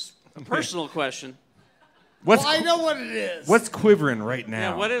is a personal question. What's Well, I know what it is. What's quivering right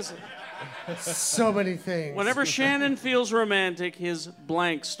now? Yeah, what is it? So many things. Whenever Shannon feels romantic, his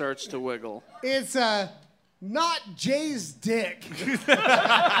blank starts to wiggle. It's not Jay's dick.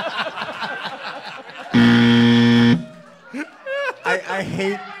 I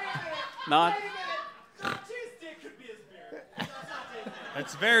hate. Not.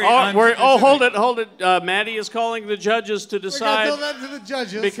 That's very. Hold it. Maddie is calling the judges to decide. We're gonna throw that to the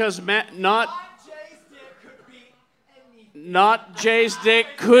judges. Because not Jay's dick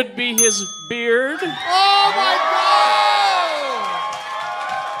could be his beard. Oh my God!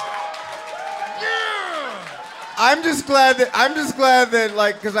 I'm just glad that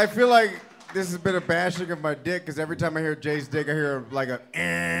like, because I feel like this has been a bashing of my dick. Because every time I hear Jay's dick, I hear like a.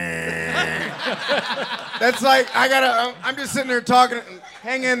 That's like I'm just sitting there talking.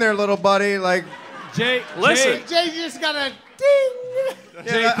 Hang in there, little buddy. Like, Jay, listen. Jay just got a ding.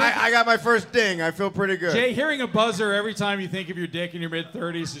 Yeah, I got my first ding. I feel pretty good. Jay, hearing a buzzer every time you think of your dick in your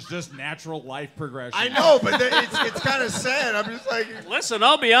mid-30s is just natural life progression. I know, but it's kind of sad. I'm just like... Listen,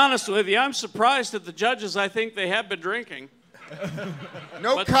 I'll be honest with you. I'm surprised at the judges. I think they have been drinking.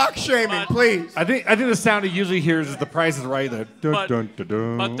 No cock shaming, please. I think the sound he usually hears is The Price is Right. But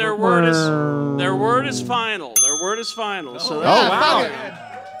their word is final. Their word is final. So wow.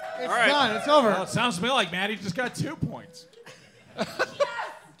 It's all right. done. It's over. Well, it sounds to me like Maddie just got 2 points.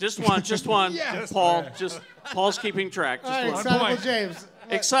 Just one. Yes. Paul. Paul's keeping track. All right, Just Excitable one. James.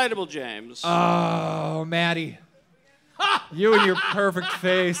 Excitable James. Oh, Maddie. You and your perfect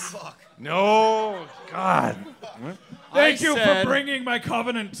face. No, God. Thank you for bringing my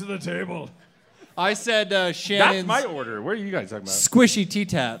covenant to the table. I said That's Shannon's my order. What are you guys talking about? squishy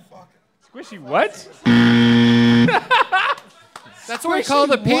T-tat. Squishy what? That's what we call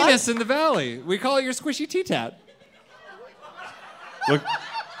the penis in the valley. We call it your squishy T-tat. Look,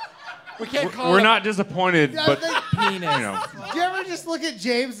 We can't call we're it not disappointed, Yeah, but penis. you know. Do you ever just look at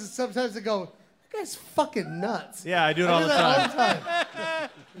James and sometimes they go, "That guy's fucking nuts." Yeah, I do it all the time.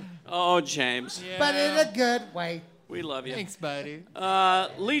 Oh, James. But in a good way. We love you. Thanks, buddy.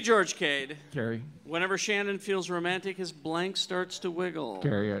 Lee George Cade. Gary. Whenever Shannon feels romantic, his blank starts to wiggle.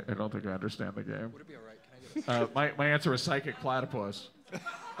 Gary, I don't think I understand the game. Would it be all right? My answer is psychic platypus.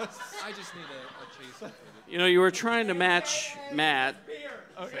 I just need a chase. You know, you were trying to match Matt.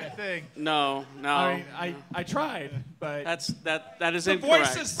 Okay. Thing. No. I mean, I tried, but that is the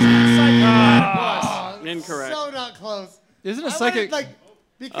incorrect. voice is psychic. Incorrect. So not close. Isn't a I psychic wanted,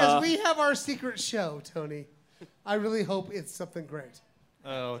 because we have our secret show, Tony. I really hope it's something great.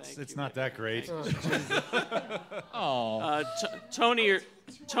 Oh, it's not that great. Oh. Tony,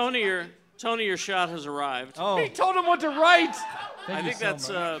 your shot has arrived. Oh. He told him what to write. I think that's.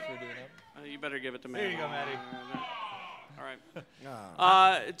 You better give it to me. There you go, Maddie. All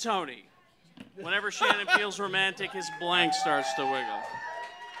right. Tony, whenever Shannon feels romantic, his blank starts to wiggle.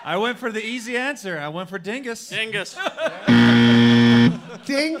 I went for the easy answer. I went for dingus. Dingus.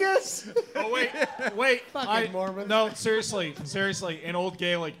 Dingus? Oh, wait. Fucking Mormon. No, seriously. In Old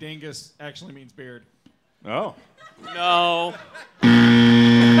Gaelic, dingus actually means beard. Oh. No.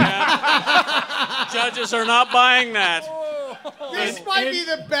 Judges are not buying that. This might be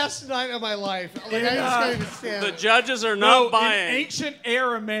the best night of my life. Like, I just can't even stand The it. judges are not In buying. ancient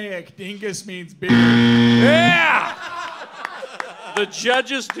Aramaic, dingus means beard. Yeah. The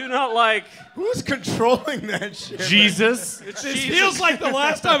judges do not like. Who's controlling that shit? Jesus. It's This Jesus. feels like the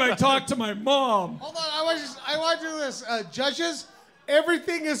last time I talked to my mom. Hold on, I want to do this. Judges,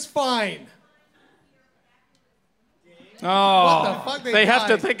 everything is fine. Oh. What the fuck? They have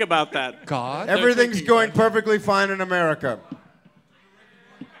to died. think about that. God. Everything's going perfectly fine in America.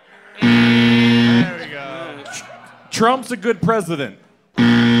 There we go. Trump's a good president.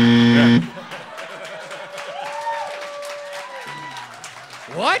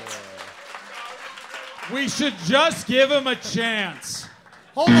 What? We should just give him a chance.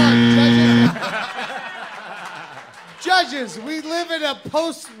 Hold on, judges. Judges, we live in a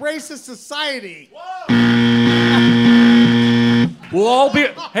post-racist society. We'll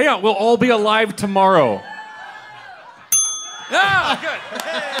all be alive tomorrow.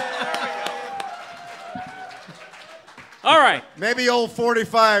 All right. Maybe old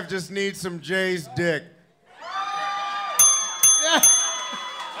 45 just needs some Jay's dick.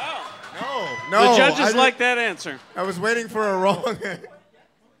 No. The judges I like that answer. I was waiting for a wrong.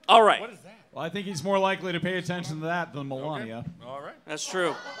 All right. Well, I think he's more likely to pay attention to that than Melania. All right. That's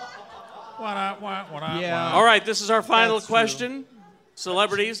true. Yeah. All right, this is our final question.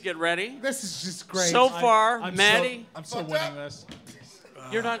 Celebrities, get ready. This is just great. So far, I'm Maddie. I'm so winning this.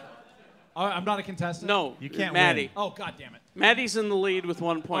 You're not. I'm not a contestant. No, You can't Maddie. win. Oh, God damn it. Maddie's in the lead with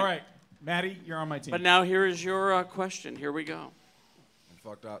 1 point. All right, Maddie, you're on my team. But now here is your question. Here we go. I'm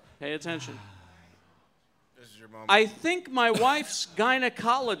fucked up. Pay attention. This is your moment. I think my wife's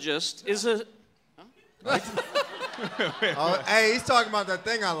gynecologist is a. Oh, hey, he's talking about that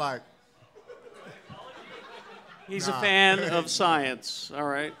thing I like. He's a fan of science. All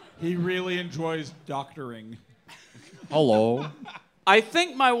right. He really enjoys doctoring. Hello. I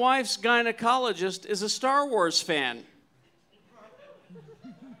think my wife's gynecologist is a Star Wars fan.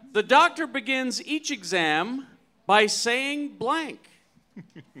 The doctor begins each exam by saying blank.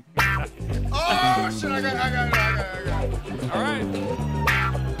 Oh, shit, I got it. All right.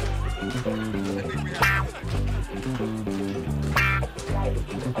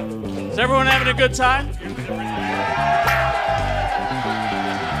 Is everyone having a good time?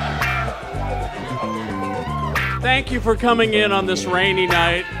 Thank you for coming in on this rainy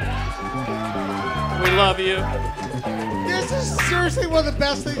night. We love you. This is seriously one of the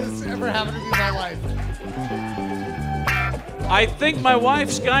best things that's ever happened to me in my life. I think my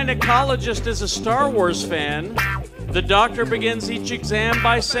wife's gynecologist is a Star Wars fan. The doctor begins each exam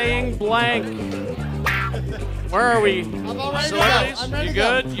by saying blank. Where are we? I'm all ready to go. Celebrities? I'm ready You to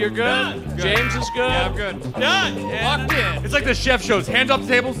go. good? You're good? Done. James is good? Yeah, I'm good. Done. And- Locked in. It's like the chef shows. Hands off the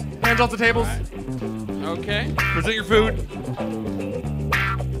tables. Hands off the tables. Okay. Present your food.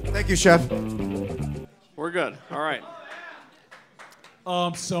 Thank you, Chef. We're good. All right. Oh,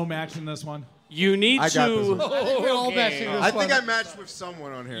 I'm so matching this one. You need I got this to. one. I think we're all matching this I think one. I matched with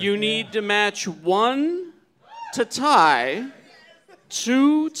someone on here. You need to match 1 to tie,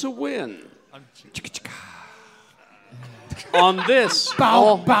 2 to win. On this,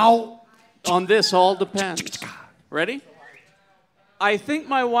 on this, all depends. Ready? I think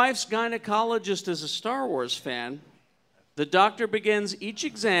my wife's gynecologist is a Star Wars fan. The doctor begins each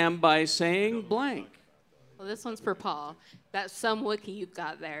exam by saying blank. Well, this one's for Paul. That's some Wookiee you've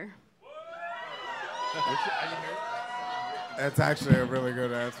got there. That's actually a really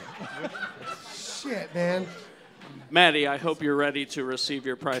good answer. Shit, man. Maddie, I hope you're ready to receive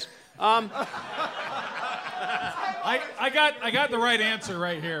your prize. I got the right answer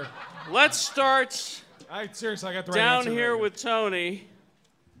right here. Let's start Seriously, I got the right down answer. here right with Tony.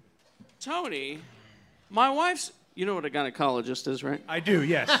 Tony, my wife's. You know what a gynecologist is, right? I do,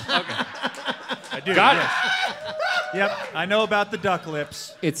 yes. Okay. I do. Got yes. Yep, I know about the duck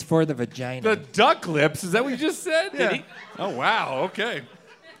lips. It's for the vagina. The duck lips? Is that what you just said? Yeah. Did he? Oh, wow. Okay.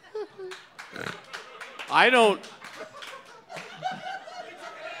 I don't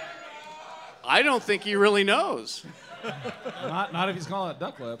think he really knows. Not if he's calling it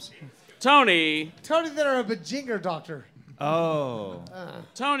duck lips. Tony, that are a bajinger doctor. Oh.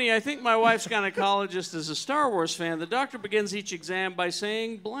 Tony, I think my wife's gynecologist is a Star Wars fan. The doctor begins each exam by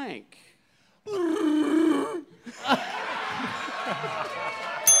saying blank. The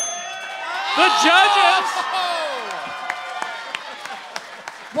judges.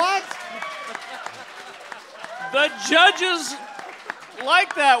 What? The judges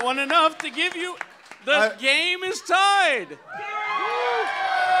like that one enough to give you. The game is tied.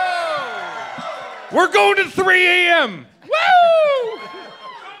 We're going to 3 a.m. Woo!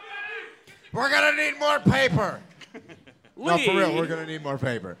 We're gonna need more paper. No, Lee, for real, we're gonna need more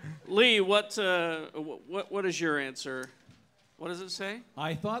paper. Lee, what is your answer? What does it say?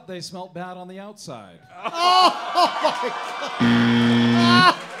 I thought they smelt bad on the outside.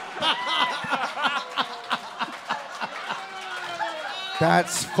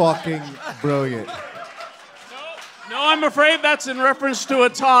 That's fucking brilliant. No, I'm afraid that's in reference to a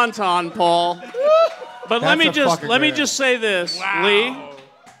tauntaun, Paul. But let That's me a just say this, Lee.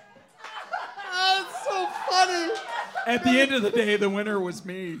 That's so funny. At the end of the day, the winner was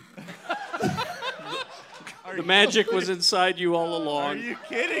me. The magic was inside you all along. Are you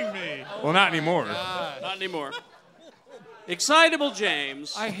kidding me? Well, not anymore. Not anymore. Excitable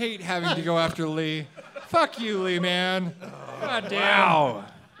James. I hate having to go after Lee. Fuck you, Lee, man. God damn. Wow.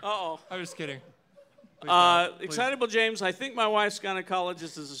 Uh-oh. I'm just kidding. Excitable James, I think my wife's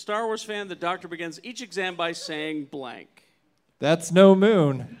gynecologist is a Star Wars fan. The doctor begins each exam by saying blank. That's no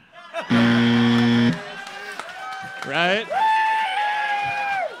moon. Right?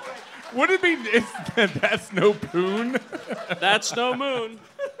 Would it be? That's no poon. That's no moon.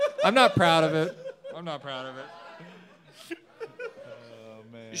 I'm not proud of it. I'm not proud of it.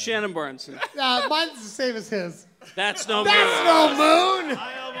 Shannon Barneson. Mine's the same as his. That's no moon. That's no moon.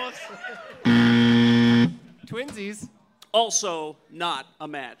 Twinsies. Also not a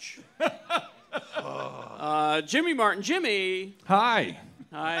match. Jimmy Martin. Jimmy. Hi.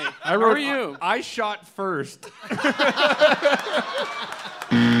 Hi. How are you? I shot first. But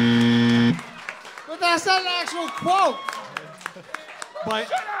that's not an actual quote. But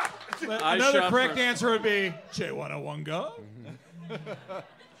I another shot correct first. answer would be Che-101-go.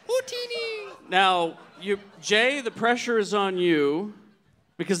 Now, Jay, the pressure is on you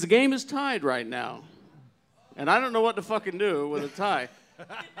because the game is tied right now. And I don't know what to fucking do with a tie.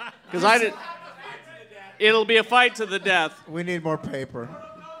 Because it'll be a fight to the death. We need more paper.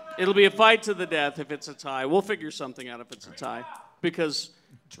 It'll be a fight to the death if it's a tie. We'll figure something out if it's a tie. because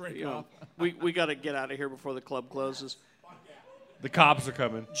we got to get out of here before the club closes. The cops are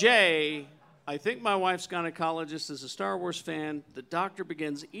coming. Jay, I think my wife's gynecologist is a Star Wars fan. The doctor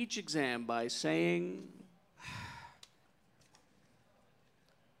begins each exam by saying,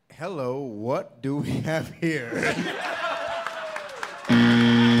 hello, what do we have here?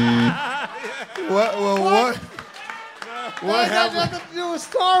 What has nothing to do with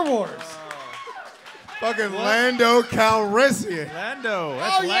Star Wars? Fucking Lando Calrissian. Lando.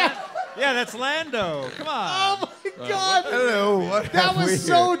 Yeah, that's Lando. Come on. Oh my God. Hello, what that have we was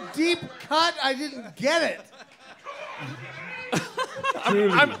so here? deep cut, I didn't get it.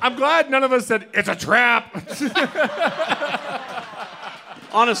 I'm glad none of us said it's a trap.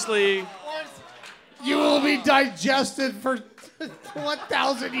 honestly, you will be digested for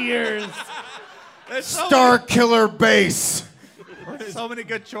 1,000 years. Star Killer Base. So many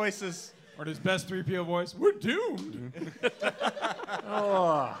good choices. Or his best 3PO voice, we're doomed.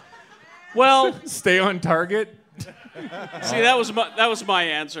 well, stay on target. See, that was my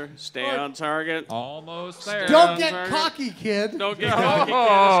answer. Stay on target. Almost there. Don't get cocky, kid. Don't get cocky, kid.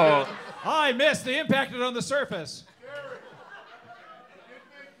 That's good. I missed. They impacted on the surface.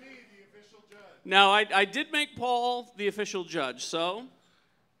 Now, I did make Paul the official judge, so?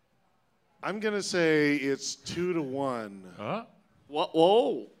 I'm going to say it's 2-1. Huh? What?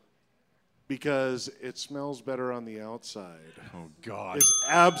 Whoa. Because it smells better on the outside. Oh, God. It's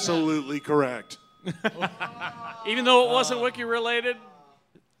absolutely correct. Even though it wasn't wiki related,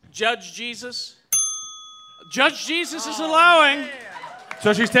 Judge Jesus? Judge Jesus is allowing.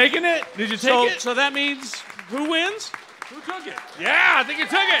 So she's taking it? Did you take it? So that means who wins? Who took it? Yeah, I think you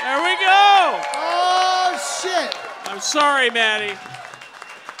took it. There we go. Oh, shit. I'm sorry, Maddie.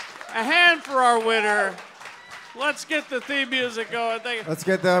 A hand for our winner. Let's get the theme music going. Let's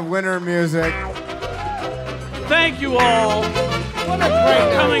get the winner music. Thank you all for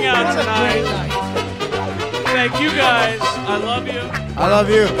coming out tonight. Thank you guys. I love you. I love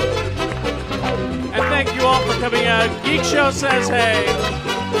you. And thank you all for coming out. Geek Show says hey.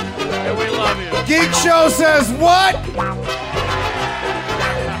 And we love you. Geek Show says what?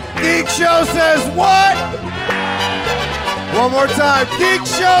 Geek Show says what? One more time. Geek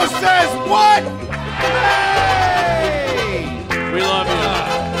Show says what? We love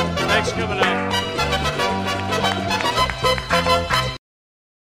you. Thanks for coming out.